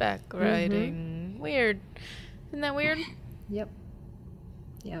horseback riding. Weird. Isn't that weird? Yep.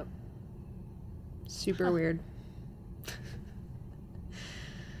 Super weird.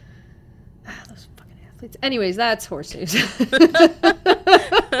 Those fucking athletes. Anyways, that's horse news.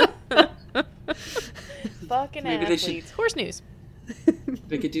 Fucking Maybe they athletes. Horse news.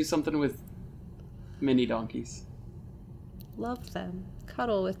 They could do something with mini donkeys. Love them.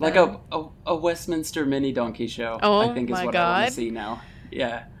 Cuddle with Like them. a Westminster mini donkey show, Oh, I think is my what I want God. to see now.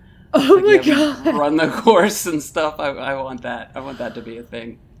 Yeah. Oh Like my you have god. run the course and stuff. I want that. I want that to be a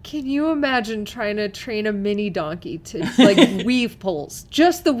thing. Can you imagine trying to train a mini donkey to like weave poles?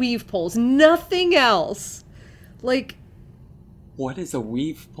 Just the weave poles, nothing else. Like What is a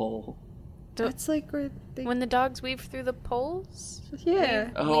weave pole? that's like where they When the dogs weave through the poles? yeah.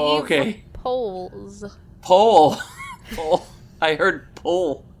 Oh, Weave okay. Poles. Pole. Pole. I heard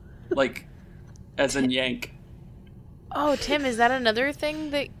pull. Like, as in yank. Oh, Tim, is that another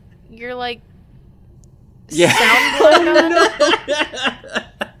thing that you're like Yeah. sound on?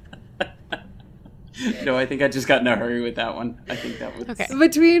 No, I think I just got in a hurry with that one. I think that was... Okay.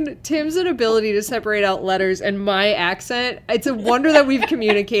 Between Tim's inability to separate out letters and my accent, it's a wonder that we've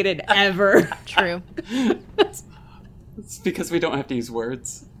communicated ever. True. It's because we don't have to use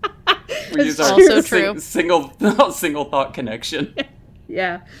words. We use That's our also true. single thought connection.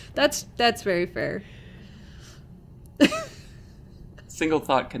 Yeah. That's very fair. Single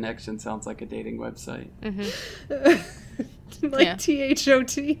thought connection sounds like a dating website. Like Yeah.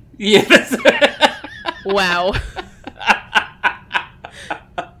 THOT. Yeah, that's Wow.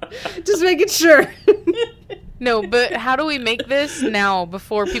 Just making sure. No, but how do we make this now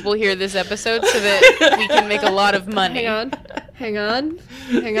before people hear this episode so that we can make a lot of money? Hang on.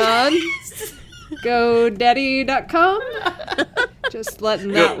 GoDaddy.com. Just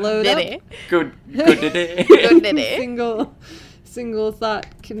letting that load up. Diddy. good today. Good diddy. Single thought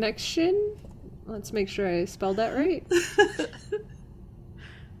connection. Let's make sure I spelled that right.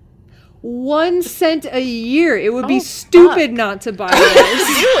 1 cent a year. It would be Oh, stupid fuck. not to buy this.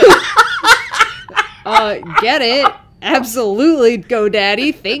 Get it? Absolutely,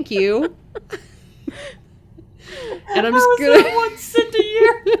 GoDaddy. Thank you. And I'm just How is gonna. that 1 cent a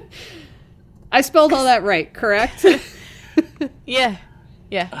year? I spelled all that right, correct? Yeah.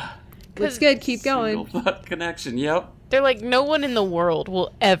 That's good. Keep going. Single thought connection. Yep. They're like, no one in the world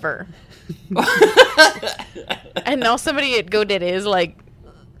will ever. And now somebody at GoDaddy is like,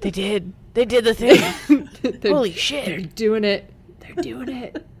 they did the thing. They're- Holy They're shit. doing it. They're doing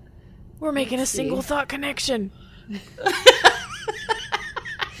it. We're making a see. single thought connection.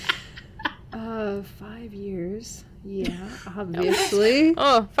 5 years. Yeah, obviously.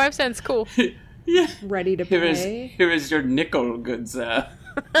 Oh, 5 cents, cool. Yeah. Ready to Here pay. is your nickel goods. It'd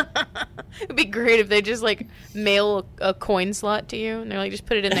be great if they just like mail a coin slot to you and they're like, just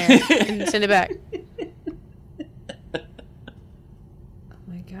put it in there and send it back. Oh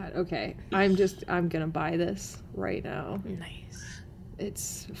my god. Okay. I'm gonna buy this right now. Nice.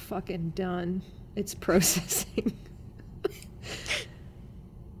 It's fucking done. It's processing.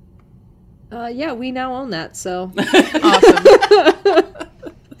 Yeah, we now own that, so. Awesome.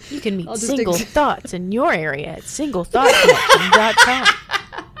 You can meet I'll just single thoughts in your area at singlethoughtconnection.com.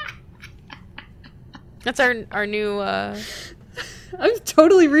 That's our new I'm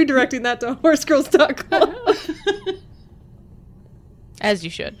totally redirecting that to horsegirls.com. as you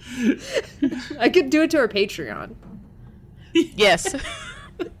should. I could do it to our Patreon. Yes.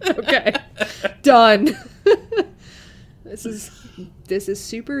 Okay. Done. This is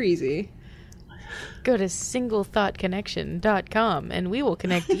super easy. Go to singlethoughtconnection.com and we will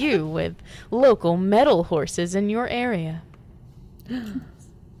connect you with local metal horses in your area.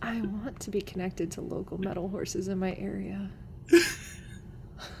 I want to be connected to local metal horses in my area.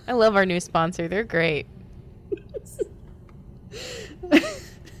 I love our new sponsor. They're great.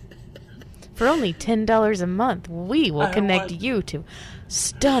 For only $10 a month, we will I connect want- you to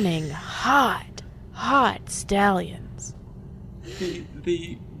stunning, hot stallions. The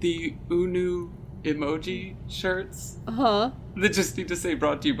Unu emoji shirts Uh-huh. that just need to say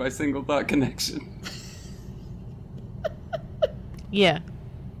brought to you by Single Thought Connection. Yeah.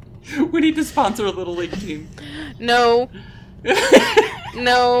 We need to sponsor a little league team. No.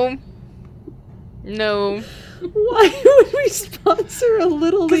 No. Why would we sponsor a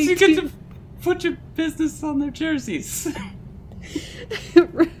little Because league you get team? to put your business on their jerseys.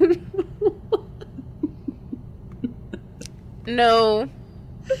 No.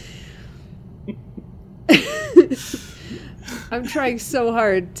 I'm trying so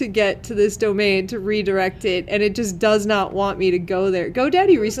hard to get to this domain to redirect it, and it just does not want me to go there.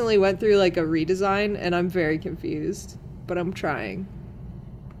 GoDaddy recently went through like a redesign, and I'm very confused, but I'm trying.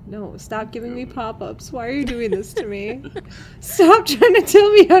 No, stop giving me pop-ups. Why are you doing this to me? Stop trying to tell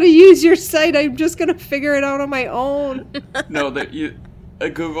me how to use your site. I'm just going to figure it out on my own. No, that you...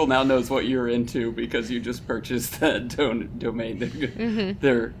 Google now knows what you're into because you just purchased that domain. Mm-hmm.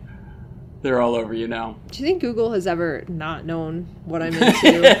 They're all over you now. Do you think Google has ever not known what I'm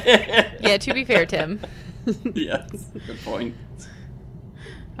into? Yeah, to be fair, Tim. Yes, good point.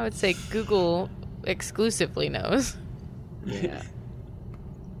 I would say Google exclusively knows. Yeah.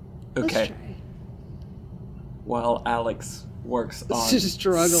 Okay. Let's try. While Alex works on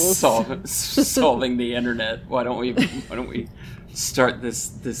struggles solving the internet, why don't we start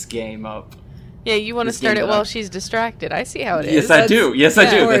this game up? Yeah, you want to start it while she's distracted. I see how it is. Yes, I do. Yes, I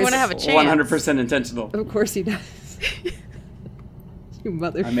do. You want to have a chance. 100% intentional. Of course he does. You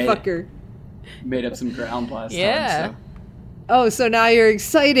motherfucker. Made up some ground last yeah. time. Oh, so now you're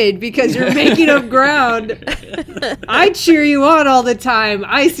excited because you're making up ground. I cheer you on all the time.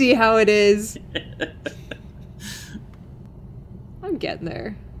 I see how it is. I'm getting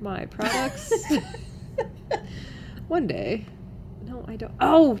there. My products. One day. No, I don't.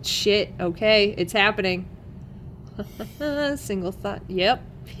 Oh, shit. Okay, it's happening. Single thought. Yep.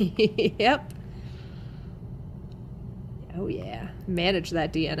 Yep. Oh, yeah. Manage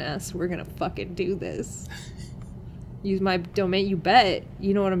that DNS. We're going to fucking do this. Use my domain. You bet.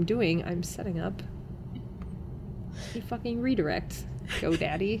 You know what I'm doing. I'm setting up a fucking redirect.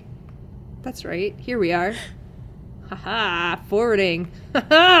 GoDaddy. That's right. Here we are. Haha. Forwarding.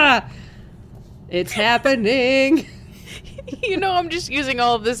 Haha. It's happening. You know, I'm just using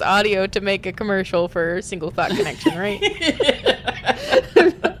all of this audio to make a commercial for Single Thought Connection, right?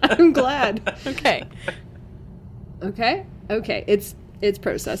 I'm glad. Okay. Okay. Okay. It's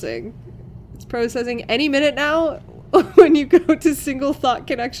processing. It's processing any minute now. When you go to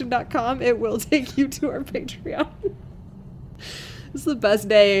singlethoughtconnection.com, it will take you to our Patreon. It's the best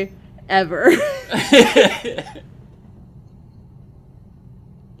day ever.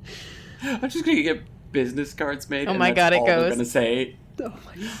 I'm just gonna get business cards made. Oh my god, it goes. I'm gonna say. Oh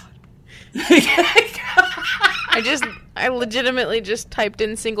my god. I legitimately just typed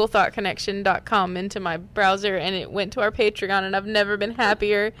in singlethoughtconnection.com into my browser and it went to our Patreon, and I've never been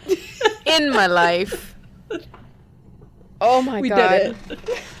happier in my life. Oh my god. We did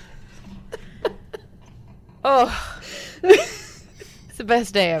it. Oh. It's the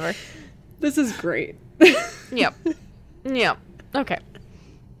best day ever. This is great. Yep. Yep. Okay.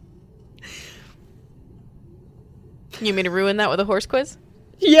 You want me to ruin that with a horse quiz?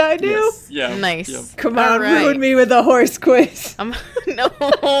 Yeah, I do. Yes. Yeah. Nice. Yep. Come on, right. ruin me with a horse quiz. No.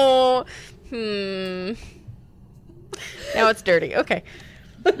 Now it's dirty. Okay.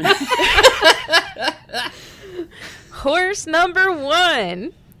 Horse number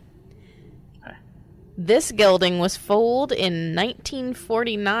 1. This gelding was foaled in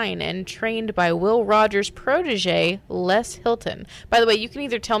 1949 and trained by Will Rogers' protege, Les Hilton. By the way, you can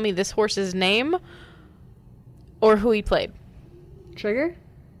either tell me this horse's name or who he played. Trigger?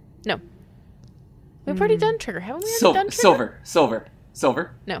 No. We've already done Trigger. Haven't we already done Trigger?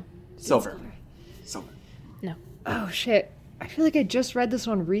 Silver. No. Silver. No. Oh, shit. I feel like I just read this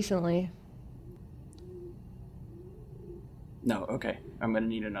one recently. No, okay. I'm gonna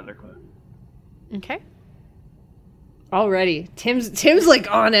need another clue. Okay. Already. Tim's like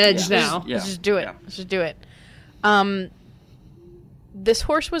on edge now. Let's just do it. Yeah. Let's just do it. This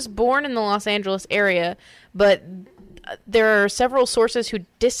horse was born in the Los Angeles area, but there are several sources who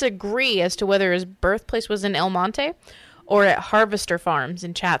disagree as to whether his birthplace was in El Monte or at Harvester Farms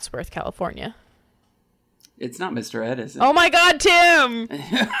in Chatsworth, California. It's not Mr. Ed, is it? Oh my god, Tim!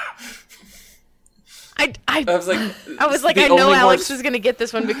 I was like, I know Alex was going to get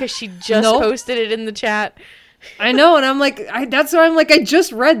this one because she just posted it in the chat. I know, and I'm like, that's why I'm like, I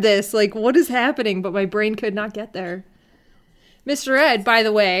just read this. Like, what is happening? But my brain could not get there. Mr. Ed, by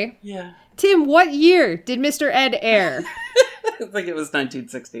the way. Yeah. Tim, what year did Mr. Ed air? I think it was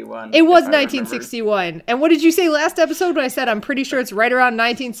 1961. It was 1961. And what did you say last episode when I said I'm pretty sure it's right around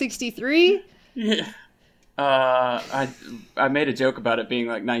 1963? Yeah. I made a joke about it being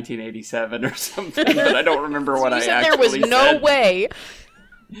like 1987 or something, but I don't remember what I actually said. There was no way.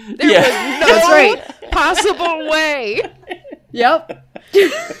 There was no that's right. possible way. Yep.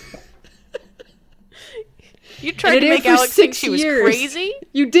 You tried to make Alex think she was crazy?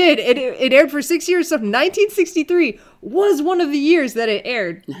 You did. It aired for 6 years, so 1963 was one of the years that it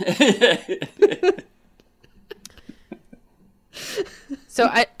aired. So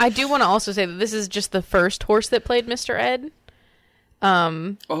I do want to also say that this is just the first horse that played Mr. Ed.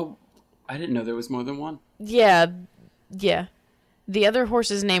 Oh, I didn't know there was more than one. Yeah. The other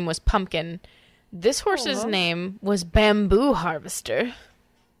horse's name was Pumpkin. This horse's name was Bamboo Harvester.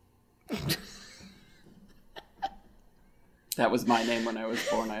 That was my name when I was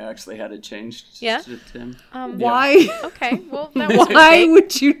born. I actually had it changed to Tim. Why? Okay, well, that was Why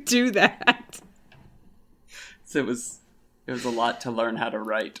would you do that? So it was a lot to learn how to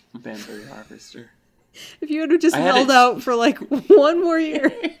write Bamboo Harvester. If you had just held out for like one more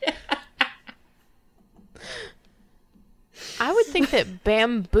year. I would think that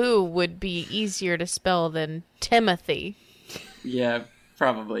bamboo would be easier to spell than Timothy. Yeah,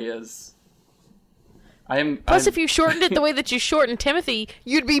 probably is. Plus, if you shortened it the way that you shortened Timothy,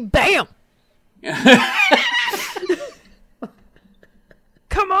 you'd be Bam!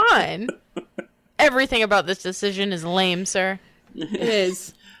 Come on! Everything about this decision is lame, sir. It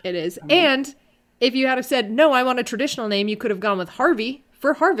is. It is. And if you had have said, no, I want a traditional name, you could have gone with Harvey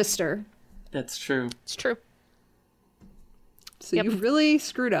for Harvester. That's true. It's true. So you really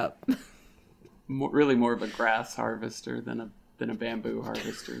screwed up. Really more of a grass harvester than a bamboo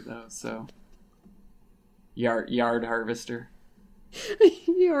harvester, though. So yard harvester.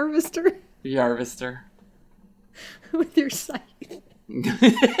 Harvester. Yarvester. With your scythe.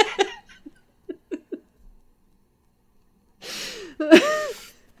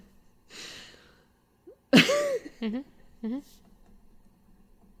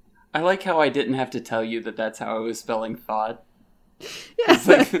 I like how I didn't have to tell you that that's how I was spelling thought. Yeah. It's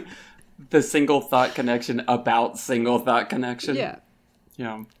like the single thought connection about single thought connection. Yeah.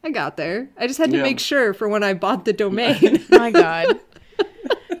 Yeah. I got there. I just had to make sure for when I bought the domain. My God.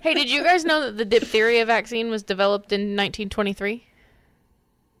 Hey, did you guys know that the diphtheria vaccine was developed in 1923?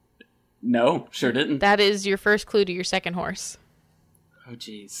 No, sure didn't. That is your first clue to your second horse. Oh,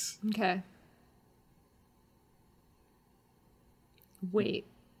 jeez. Okay. Wait.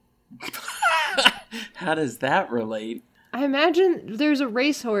 How does that relate? I imagine there's a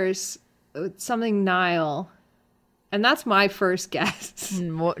racehorse with something Nile. And that's my first guess.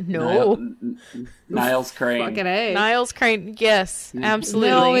 No. Niles Crane. Fucking A. Niles Crane, yes, absolutely.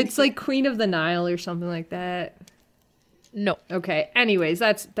 No, it's like Queen of the Nile or something like that. No. Okay, anyways,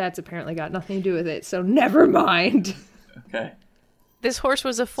 that's apparently got nothing to do with it, so never mind. Okay. This horse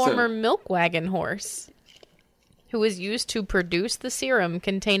was a former milk wagon horse who was used to produce the serum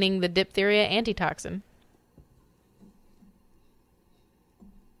containing the diphtheria antitoxin.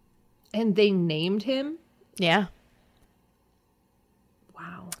 And they named him? Yeah.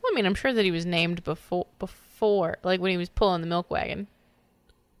 Wow. Well, I mean, I'm sure that he was named before, like when he was pulling the milk wagon.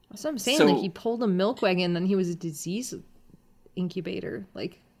 That's what I'm saying. So- Like, he pulled a milk wagon, and then he was a disease incubator.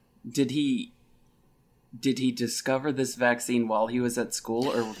 Like, Did he discover this vaccine while he was at school,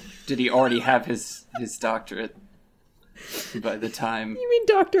 or did he already have his doctorate by the time? you mean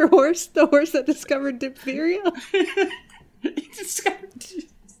Dr. Horse, the horse that discovered diphtheria? He discovered.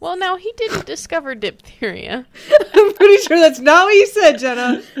 Well, now, he didn't discover diphtheria. I'm pretty sure that's not what you said,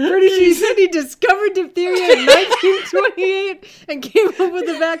 Jenna. Pretty sure you said he discovered diphtheria in 1928 and came up with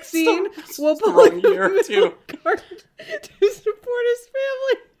a vaccine while pulling year the too. milk cart to support his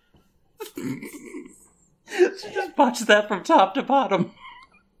family. Just watch that from top to bottom.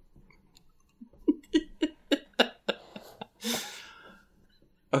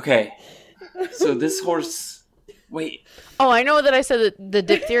 Okay, so this horse. Wait. Oh, I know that I said that the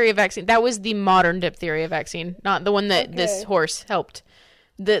diphtheria vaccine, that was the modern diphtheria vaccine, not the one that this horse helped.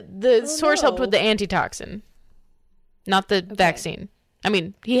 The horse helped with the antitoxin, not the vaccine. I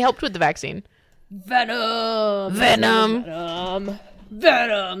mean, he helped with the vaccine. Venom,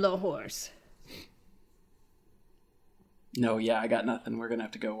 the horse. No, yeah, I got nothing. We're gonna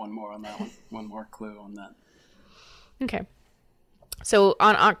have to go one more on that one. One more clue on that. Okay. So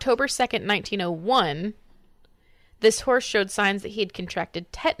on October 2nd, 1901, this horse showed signs that he had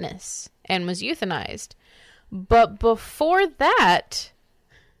contracted tetanus and was euthanized. But before that,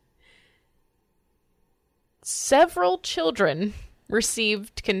 several children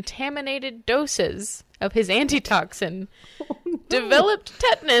received contaminated doses of his antitoxin, developed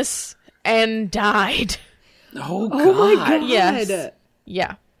tetanus, and died. Oh, God. Oh my God. Yes.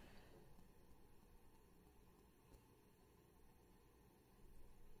 Yeah.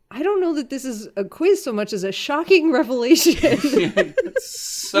 I don't know that this is a quiz so much as a shocking revelation.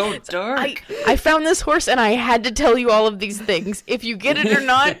 It's so dark. I found this horse and I had to tell you all of these things. If you get it or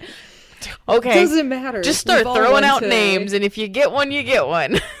not, okay. Doesn't matter. Just start We've all throwing won out today. names, and if you get one, you get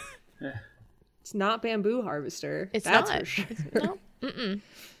one. It's not Bamboo Harvester. It's That's not. for sure. No. Mm-mm.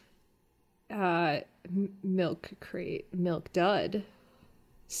 Milk crate, milk dud.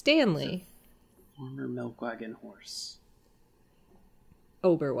 Stanley Former milk wagon horse.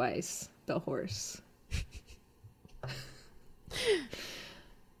 Oberweis, the horse.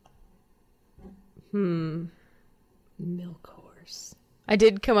 Milk horse. I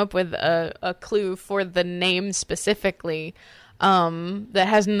did come up with a clue for the name specifically that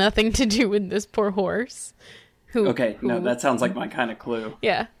has nothing to do with this poor horse. No, that sounds like my kind of clue.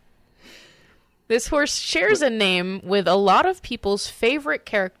 Yeah. This horse shares a name with a lot of people's favorite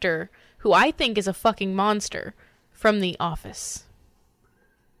character, who I think is a fucking monster, from The Office.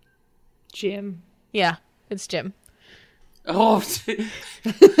 Jim. Yeah, it's Jim. Oh,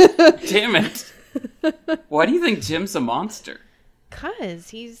 damn it. Why do you think Jim's a monster?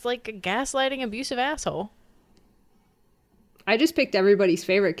 'Cause he's like a gaslighting, abusive asshole. I just picked everybody's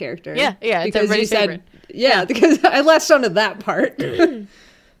favorite character. Yeah, it's everybody's favorite. Yeah, because I latched onto that part. I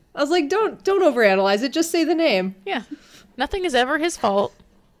was like, don't overanalyze it. Just say the name. Yeah. Nothing is ever his fault.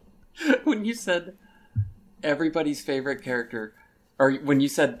 When you said everybody's favorite character, or when you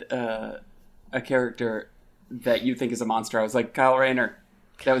said a character that you think is a monster, I was like, Kyle Rayner.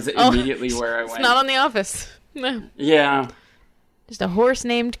 That was immediately where I went. It's not on The Office. No. Yeah. Just a horse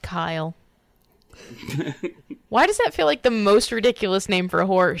named Kyle. Why does that feel like the most ridiculous name for a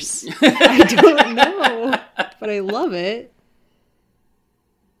horse? I don't know, but I love it.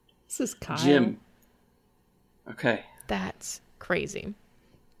 This is Kyle. Jim. Okay. That's crazy.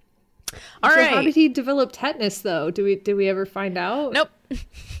 So All right. how did he develop tetanus, though? Did we ever find out? Nope.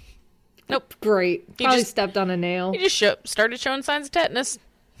 Nope. Great. He Probably just- stepped on a nail. He just started showing signs of tetanus.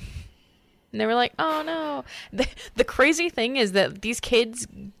 And they were like, oh no. The crazy thing is that these kids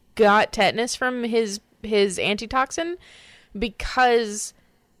got tetanus from his antitoxin because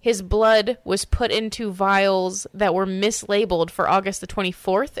his blood was put into vials that were mislabeled for August the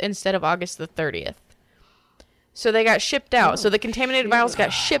 24th instead of August the 30th. So they got shipped out. So the contaminated vials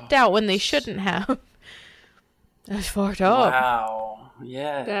got shipped out when they shouldn't have. That's fucked up. Wow.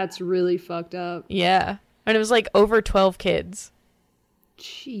 Yeah. That's really fucked up. Yeah. And it was like over 12 kids.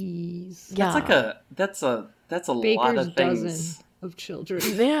 Jeez. Yeah. That's a lot Baker's of things. dozen of children.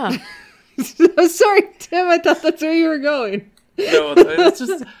 Yeah. Sorry, Tim. I thought that's where you were going. No,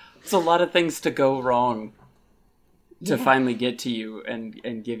 it's a lot of things to go wrong to finally get to you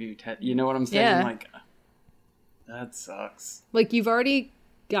and give you you know what I'm saying? Yeah. Like, that sucks. Like, you've already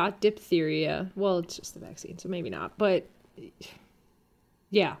got diphtheria. Well, it's just the vaccine, so maybe not. But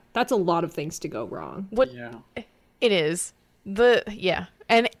yeah, that's a lot of things to go wrong. What Yeah. it is.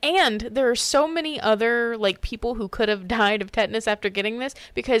 And there are so many other like people who could have died of tetanus after getting this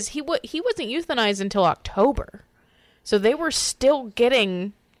because he wasn't euthanized until October. So they were still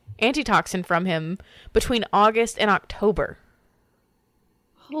getting antitoxin from him between August and October.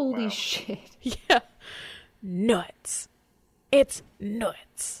 Holy shit. Yeah. Nuts. It's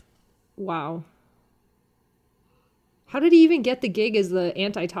nuts. Wow. How did he even get the gig as the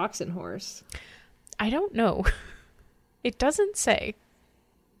antitoxin horse? I don't know. It doesn't say.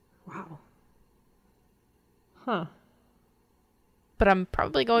 Wow. Huh. But I'm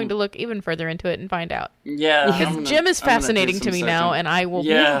probably going to look even further into it and find out. Yeah. Because Jim is fascinating to me now, and I will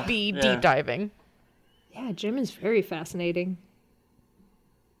be deep diving. Yeah, Jim is very fascinating.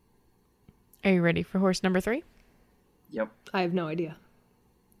 Are you ready for horse number 3? Yep. I have no idea.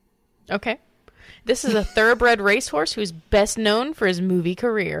 Okay. This is a thoroughbred racehorse who's best known for his movie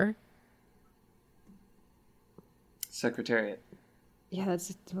career. Secretariat. Yeah,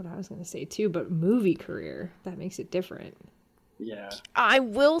 that's what I was going to say too, but movie career, that makes it different. Yeah. I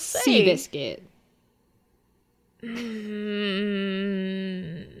will say... Seabiscuit.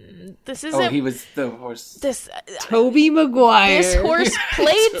 This isn't... Oh, he was the horse. This Toby Maguire. This horse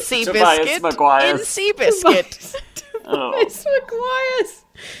played Seabiscuit Maguire. in Seabiscuit. Tobias Maguires.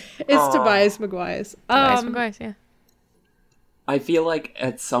 It's Tobias Maguires. Tobias Maguire, yeah. I feel like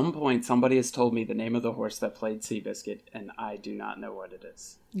at some point somebody has told me the name of the horse that played Seabiscuit, and I do not know what it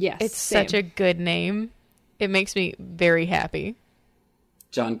is. Yes, It's same. such a good name. It makes me very happy.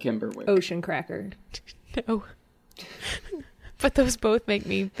 John Kimberwick. Ocean Cracker. No. But those both make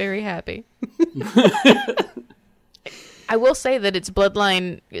me very happy. I will say that its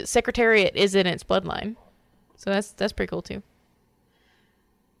bloodline, Secretariat is in its bloodline. So that's pretty cool too.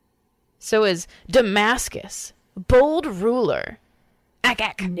 So is Damascus, Bold Ruler,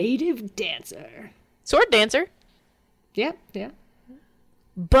 Akak, Native Dancer. Sword Dancer, Yeah, yeah.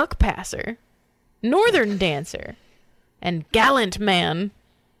 Buck Passer, Northern Dancer, and Gallant Man.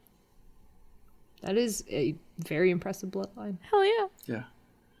 That is a very impressive bloodline. Hell yeah. Yeah.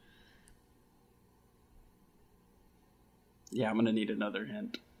 Yeah, I'm gonna need another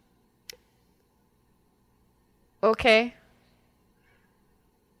hint. Okay.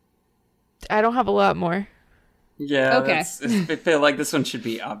 I don't have a lot more. Yeah, Okay. I feel like this one should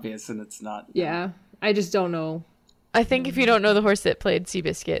be obvious, and it's not. Yeah, I just don't know. I think if you don't know the horse that played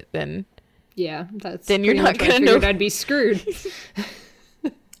Seabiscuit, then Yeah, that's Then you're pretty not much why I gonna know. figured I'd be screwed.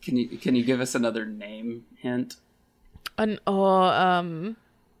 Can you give us another name hint? It's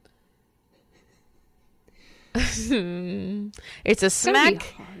a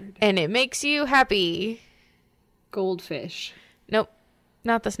snack, and it makes you happy. Goldfish. Nope,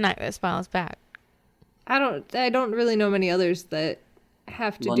 not the snack that smiles back. I don't really know many others that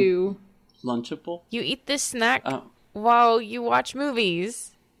have to do. Lunchable? You eat this snack while you watch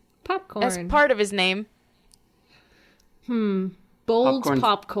movies. Popcorn. As part of his name. Bold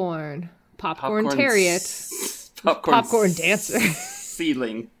popcorn. Popcorn Terriot. Popcorn dancer.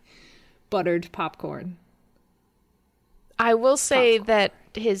 Ceiling. Buttered popcorn. I will say that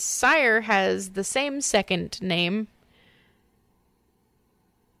his sire has the same second name.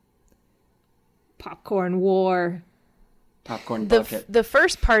 Popcorn War. Popcorn Bucket. The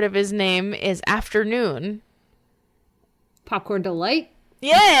first part of his name is Afternoon. Popcorn Delight.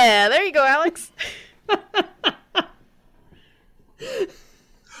 Yeah, there you go, Alex.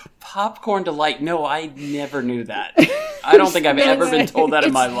 Popcorn Delight. No, I never knew that. I don't think I've ever been told that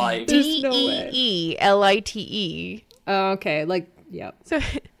in my life. DEELITE. Oh, okay. Like, yep. So,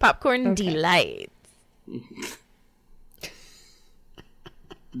 Popcorn Delight.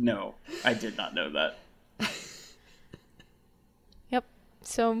 No, I did not know that. Yep.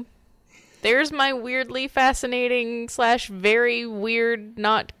 So, there's my weirdly fascinating / very weird,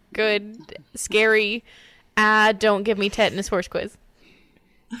 not good, scary, don't give me tetanus horse quiz.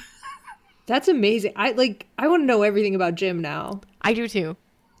 That's amazing. I want to know everything about Jim now. I do too.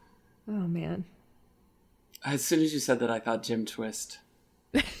 Oh, man. As soon as you said that, I thought Jim Twist.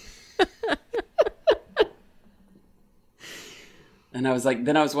 And I was like,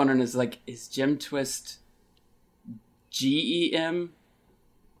 then I was wondering, is Jim Twist GEM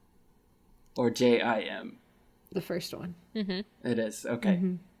or JIM? The first one. Mm-hmm. It is. Okay.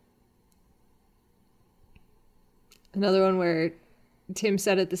 Mm-hmm. Another one where Tim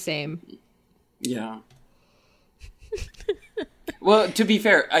said it the same. Yeah. Well, to be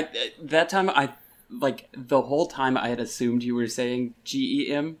fair, that time the whole time I had assumed you were saying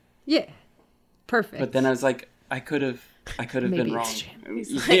GEM. Yeah. Perfect. But then I was like, I could have been wrong.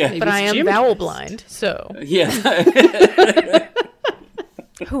 Yeah. But I am Jim vowel blind, so. Yeah.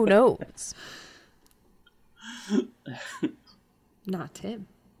 Who knows? Not Tim.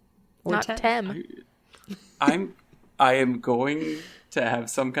 Or not Tim. I am going to have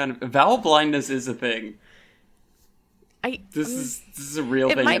some kind of vowel blindness is a thing. This is a real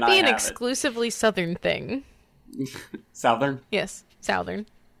thing. It might be an exclusively Southern thing. Southern? Yes, Southern.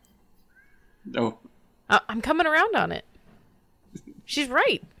 No. Oh. I'm coming around on it. She's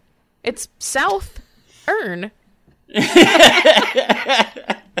right. It's South Earn. It's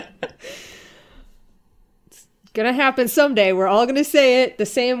gonna happen someday. We're all gonna say it the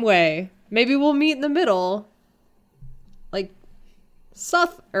same way. Maybe we'll meet in the middle. Like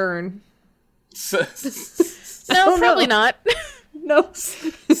Southern. No, probably not. No.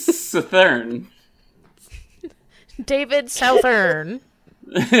 Southern. David Southern.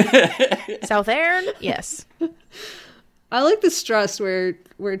 Southern? Yes. I like the stress where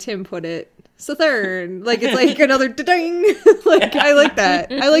Tim put it. Southern. Like it's like another ding. Like I like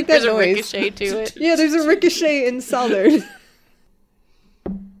that. I like that noise. There's a ricochet to it. Yeah, there's a ricochet in Southern.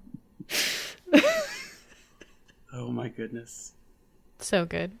 Oh my goodness. So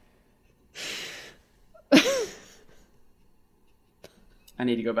good. I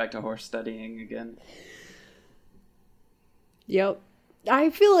need to go back to horse studying again. Yep.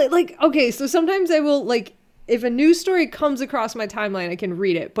 I feel like okay, so sometimes I will if a news story comes across my timeline, I can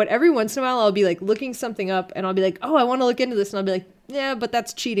read it. But every once in a while I'll be looking something up and I'll be like, oh, I want to look into this, and I'll be like, yeah, but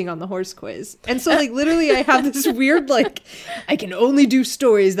that's cheating on the horse quiz. And so literally I have this weird I can only do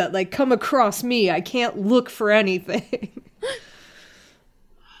stories that come across me. I can't look for anything.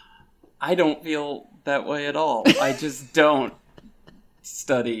 I don't feel that way at all. I just don't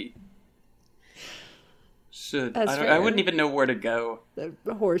study. I wouldn't even know where to go. The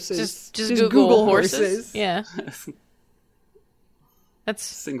horses. Just Google horses. Yeah. That's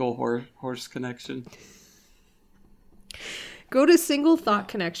single horse connection. Go to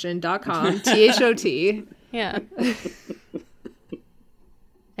singlethoughtconnection.com. THOT. Yeah.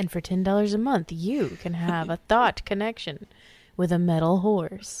 And for $10 a month, you can have a thought connection with a metal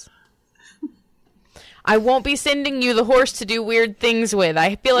horse. I won't be sending you the horse to do weird things with.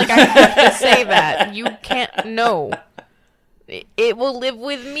 I feel like I have to say that. You can't know. It will live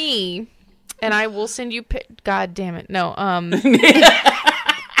with me, and I will send you. God damn it! No,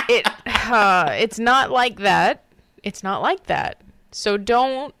 it's not like that. It's not like that. So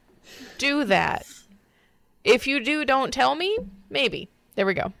don't do that. If you do, don't tell me. Maybe. There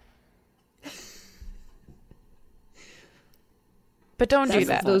we go. But don't do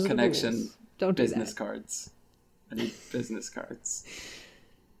that. Those are the Connection rules. Don't do business that. cards. I need business cards.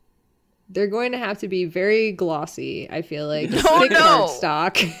 They're going to have to be very glossy, I feel like. Oh, Thick no.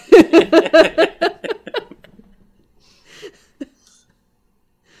 cardstock.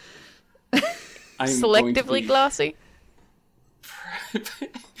 I'm Selectively glossy.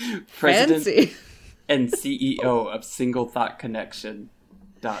 President Fancy. and CEO of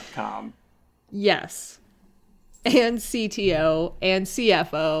SingleThoughtConnection.com. Yes. And CTO and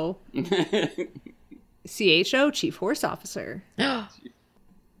CFO. CHO, Chief Horse Officer.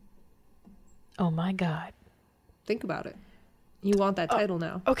 Oh my god. Think about it. You want that title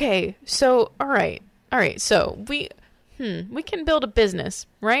now. Okay, so all right. So we can build a business,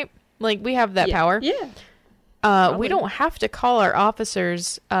 right? Like we have that power. Yeah. We don't have to call our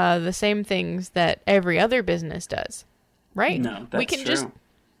officers the same things that every other business does, right? No, that's we can true. just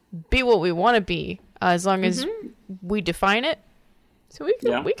be what we want to be as long as we define it. So we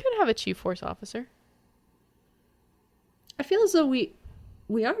could have a chief horse officer. I feel as though we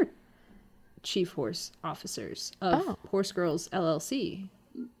are chief horse officers of Horse Girls LLC.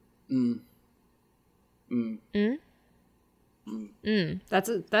 That's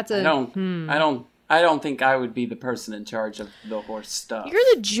a I don't think I would be the person in charge of the horse stuff. You're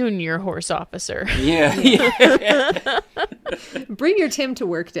the junior horse officer. Yeah. bring your Tim to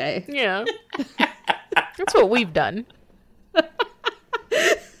work day. Yeah. That's what we've done.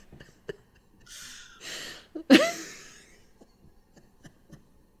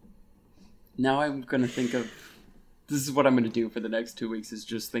 Now I'm going to think of... This is what I'm going to do for the next 2 weeks, is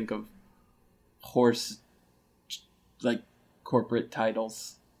just think of horse, like, corporate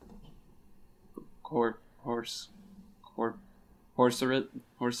titles. Horserit?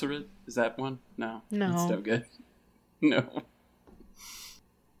 Is that one? No. No. It's no good. No.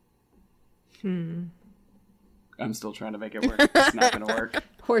 I'm still trying to make it work. It's not going to work.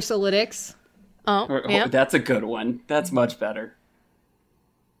 Horsalytics. Yeah. That's a good one. That's much better.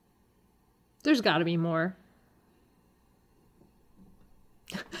 There's got to be more.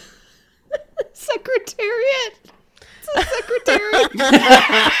 Secretariat. It's a secretariat.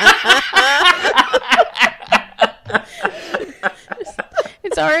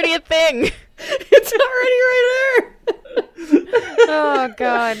 It's already a thing. It's already right there. Oh,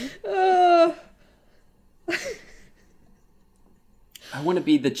 God. I want to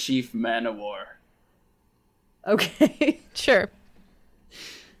be the chief man of war. Okay. Sure.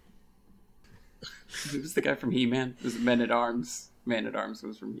 Who's the guy from He-Man? It was Men at Arms. Man at Arms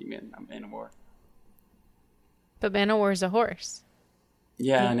was from He-Man, not Man of War. But Man-O-War is a horse.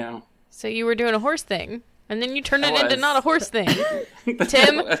 Yeah, I know. So you were doing a horse thing. And then you turned it I into was. not a horse thing.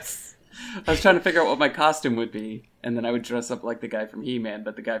 Tim? I was trying to figure out what my costume would be, and then I would dress up like the guy from He-Man,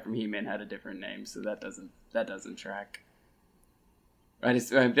 but the guy from He-Man had a different name, so that doesn't track. I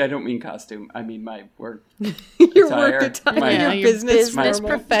don't mean costume. I mean my work Your attire. work attire. My- Your business formal.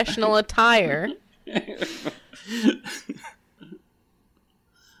 professional attire.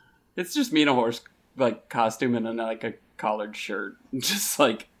 It's just me in a horse like costume and then like a collared shirt, just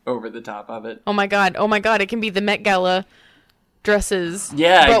like over the top of it. Oh my god, it can be the Met Gala dresses.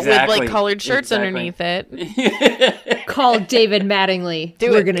 Yeah, but exactly. with like collared shirts Exactly. underneath it. Call David Mattingly.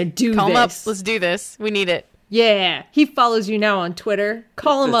 We're going to do Call this. him up. Let's do this. We need it. Yeah. He follows you now on Twitter.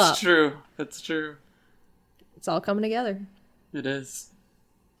 Call him That's up. true. That's true. It's all coming together. It is.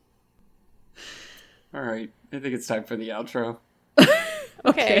 All right. I think it's time for the outro.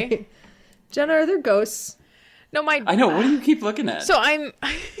 Okay. Jenna, are there ghosts? No, I know. What do you keep looking at? So I'm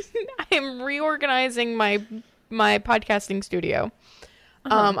reorganizing my podcasting studio.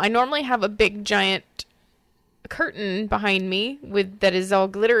 I normally have a big giant curtain behind me that is all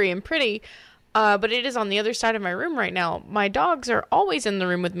glittery and pretty, but it is on the other side of my room right now. My dogs are always in the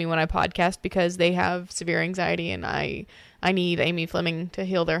room with me when I podcast because they have severe anxiety, and I need Amy Fleming to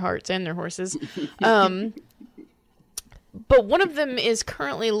heal their hearts and their horses. But one of them is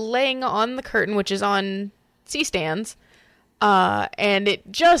currently laying on the curtain, which is on C-stands, and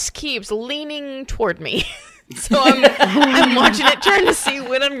it just keeps leaning toward me. So I'm watching it, trying to see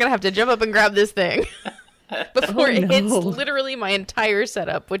when I'm gonna have to jump up and grab this thing before it hits literally my entire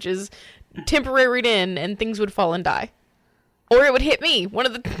setup, which is temporaried in, and things would fall and die, or it would hit me. One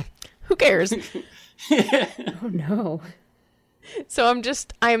of the who cares? Oh no. So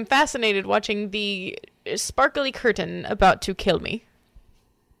I am fascinated watching the sparkly curtain about to kill me.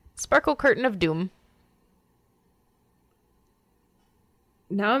 Sparkle curtain of doom.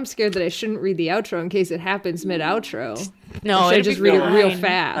 Now I'm scared that I shouldn't read the outro in case it happens mid-outro. No, Should I it'd just be read it real fine.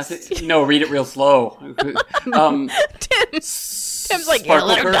 fast? No, read it real slow. Tim. Tim's like, yeah,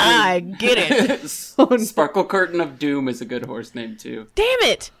 let him die. Get it. Sparkle Curtain of Doom is a good horse name, too. Damn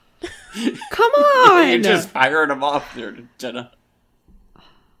it. Come on! You're just firing them off there, Jenna.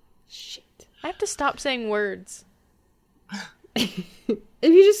 Shit. I have to stop saying words. If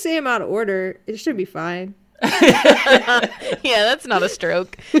you just say them out of order, it should be fine. Yeah, that's not a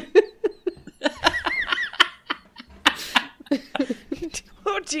stroke.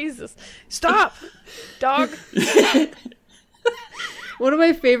 Oh, Jesus. Stop, dog. One of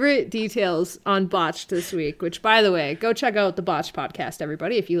my favorite details on Botched this week, which, by the way, go check out the Botched podcast,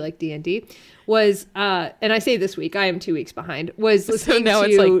 everybody, if you like D&D, was, and I say this week, I am 2 weeks behind, was listening So now to...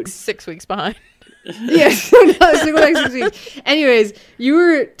 it's like 6 weeks behind. Yes, so now it's like 6 weeks. Anyways, you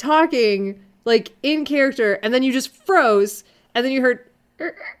were talking, like, in character, and then you just froze, and then you heard,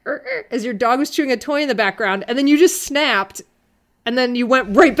 as your dog was chewing a toy in the background, and then you just snapped, and then you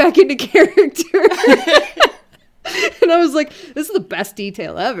went right back into character. And I was like, this is the best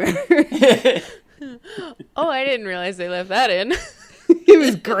detail ever. Oh, I didn't realize they left that in. It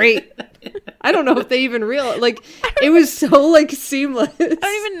was great. I don't know if they even realized. Like, it was so, like, seamless. I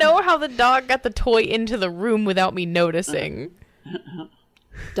don't even know how the dog got the toy into the room without me noticing.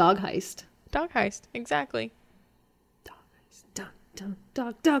 Dog heist. Dog heist, exactly. Dog heist. Dog.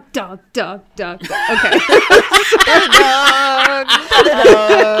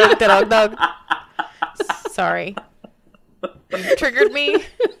 Okay. Dog. Sorry. You triggered me.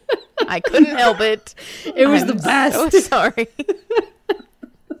 I couldn't help it. It was the best. So sorry.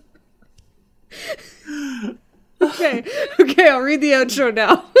 Okay, I'll read the outro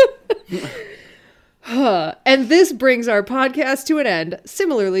now. And this brings our podcast to an end,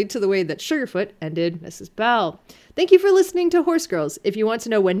 similarly to the way that Sugarfoot ended Mrs. Bell. Thank you for listening to Horse Girls. If you want to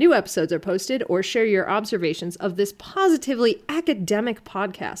know when new episodes are posted or share your observations of this positively academic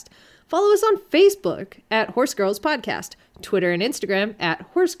podcast, follow us on Facebook at Horse Girls Podcast, Twitter and Instagram at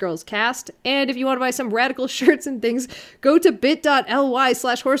Horse Girls Cast, and if you want to buy some radical shirts and things, go to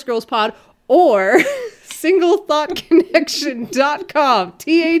bit.ly/horsegirlspod or singlethoughtconnection.com,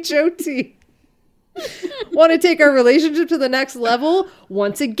 THOT. Want to take our relationship to the next level?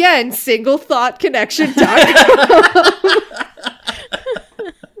 Once again, singlethoughtconnection.com.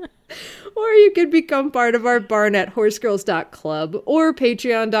 Or you could become part of our barn at horsegirls.club or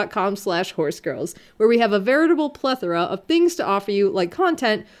patreon.com/horsegirls, where we have a veritable plethora of things to offer you, like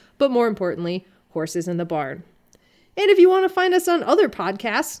content, but more importantly, horses in the barn. And if you want to find us on other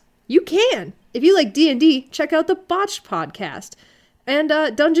podcasts, you can. If you like D&D, check out the Botched podcast and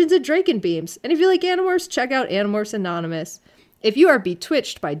Dungeons and Drakenbeams. And if you like Animorphs, check out Animorphs Anonymous. If you are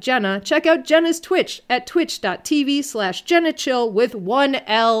betwitched by Jenna, check out Jenna's Twitch at twitch.tv/JennaChill with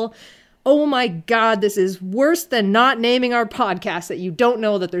 1L. Oh my God, this is worse than not naming our podcast that you don't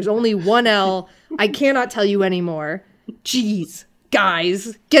know that there's only 1L. I cannot tell you anymore. Jeez,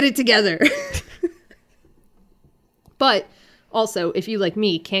 guys, get it together. But also, if you, like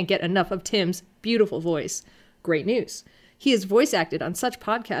me, can't get enough of Tim's beautiful voice, great news. He has voice acted on such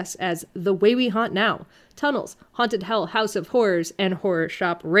podcasts as The Way We Haunt Now, Tunnels, Haunted Hell, House of Horrors, and Horror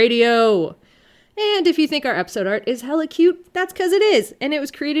Shop Radio. And if you think our episode art is hella cute, that's because it is. And it was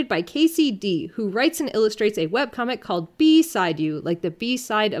created by Casey D, who writes and illustrates a webcomic called B-Side You, like the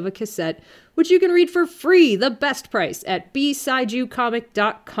B-side of a cassette, which you can read for free, the best price, at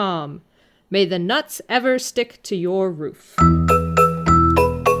bsideyoucomic.com. May the nuts ever stick to your roof.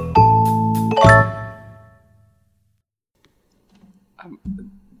 I'm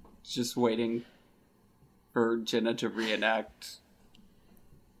just waiting for Jenna to reenact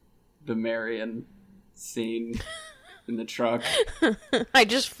the Marion scene in the truck. I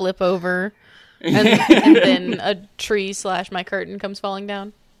just flip over and then a tree / my curtain comes falling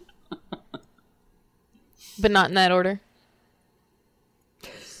down. But not in that order.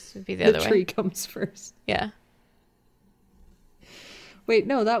 It'd be the other way. The tree comes first. Yeah. Wait,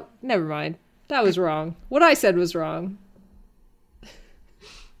 no, never mind. That was wrong. What I said was wrong.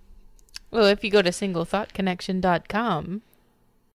 Well, if you go to singlethoughtconnection.com,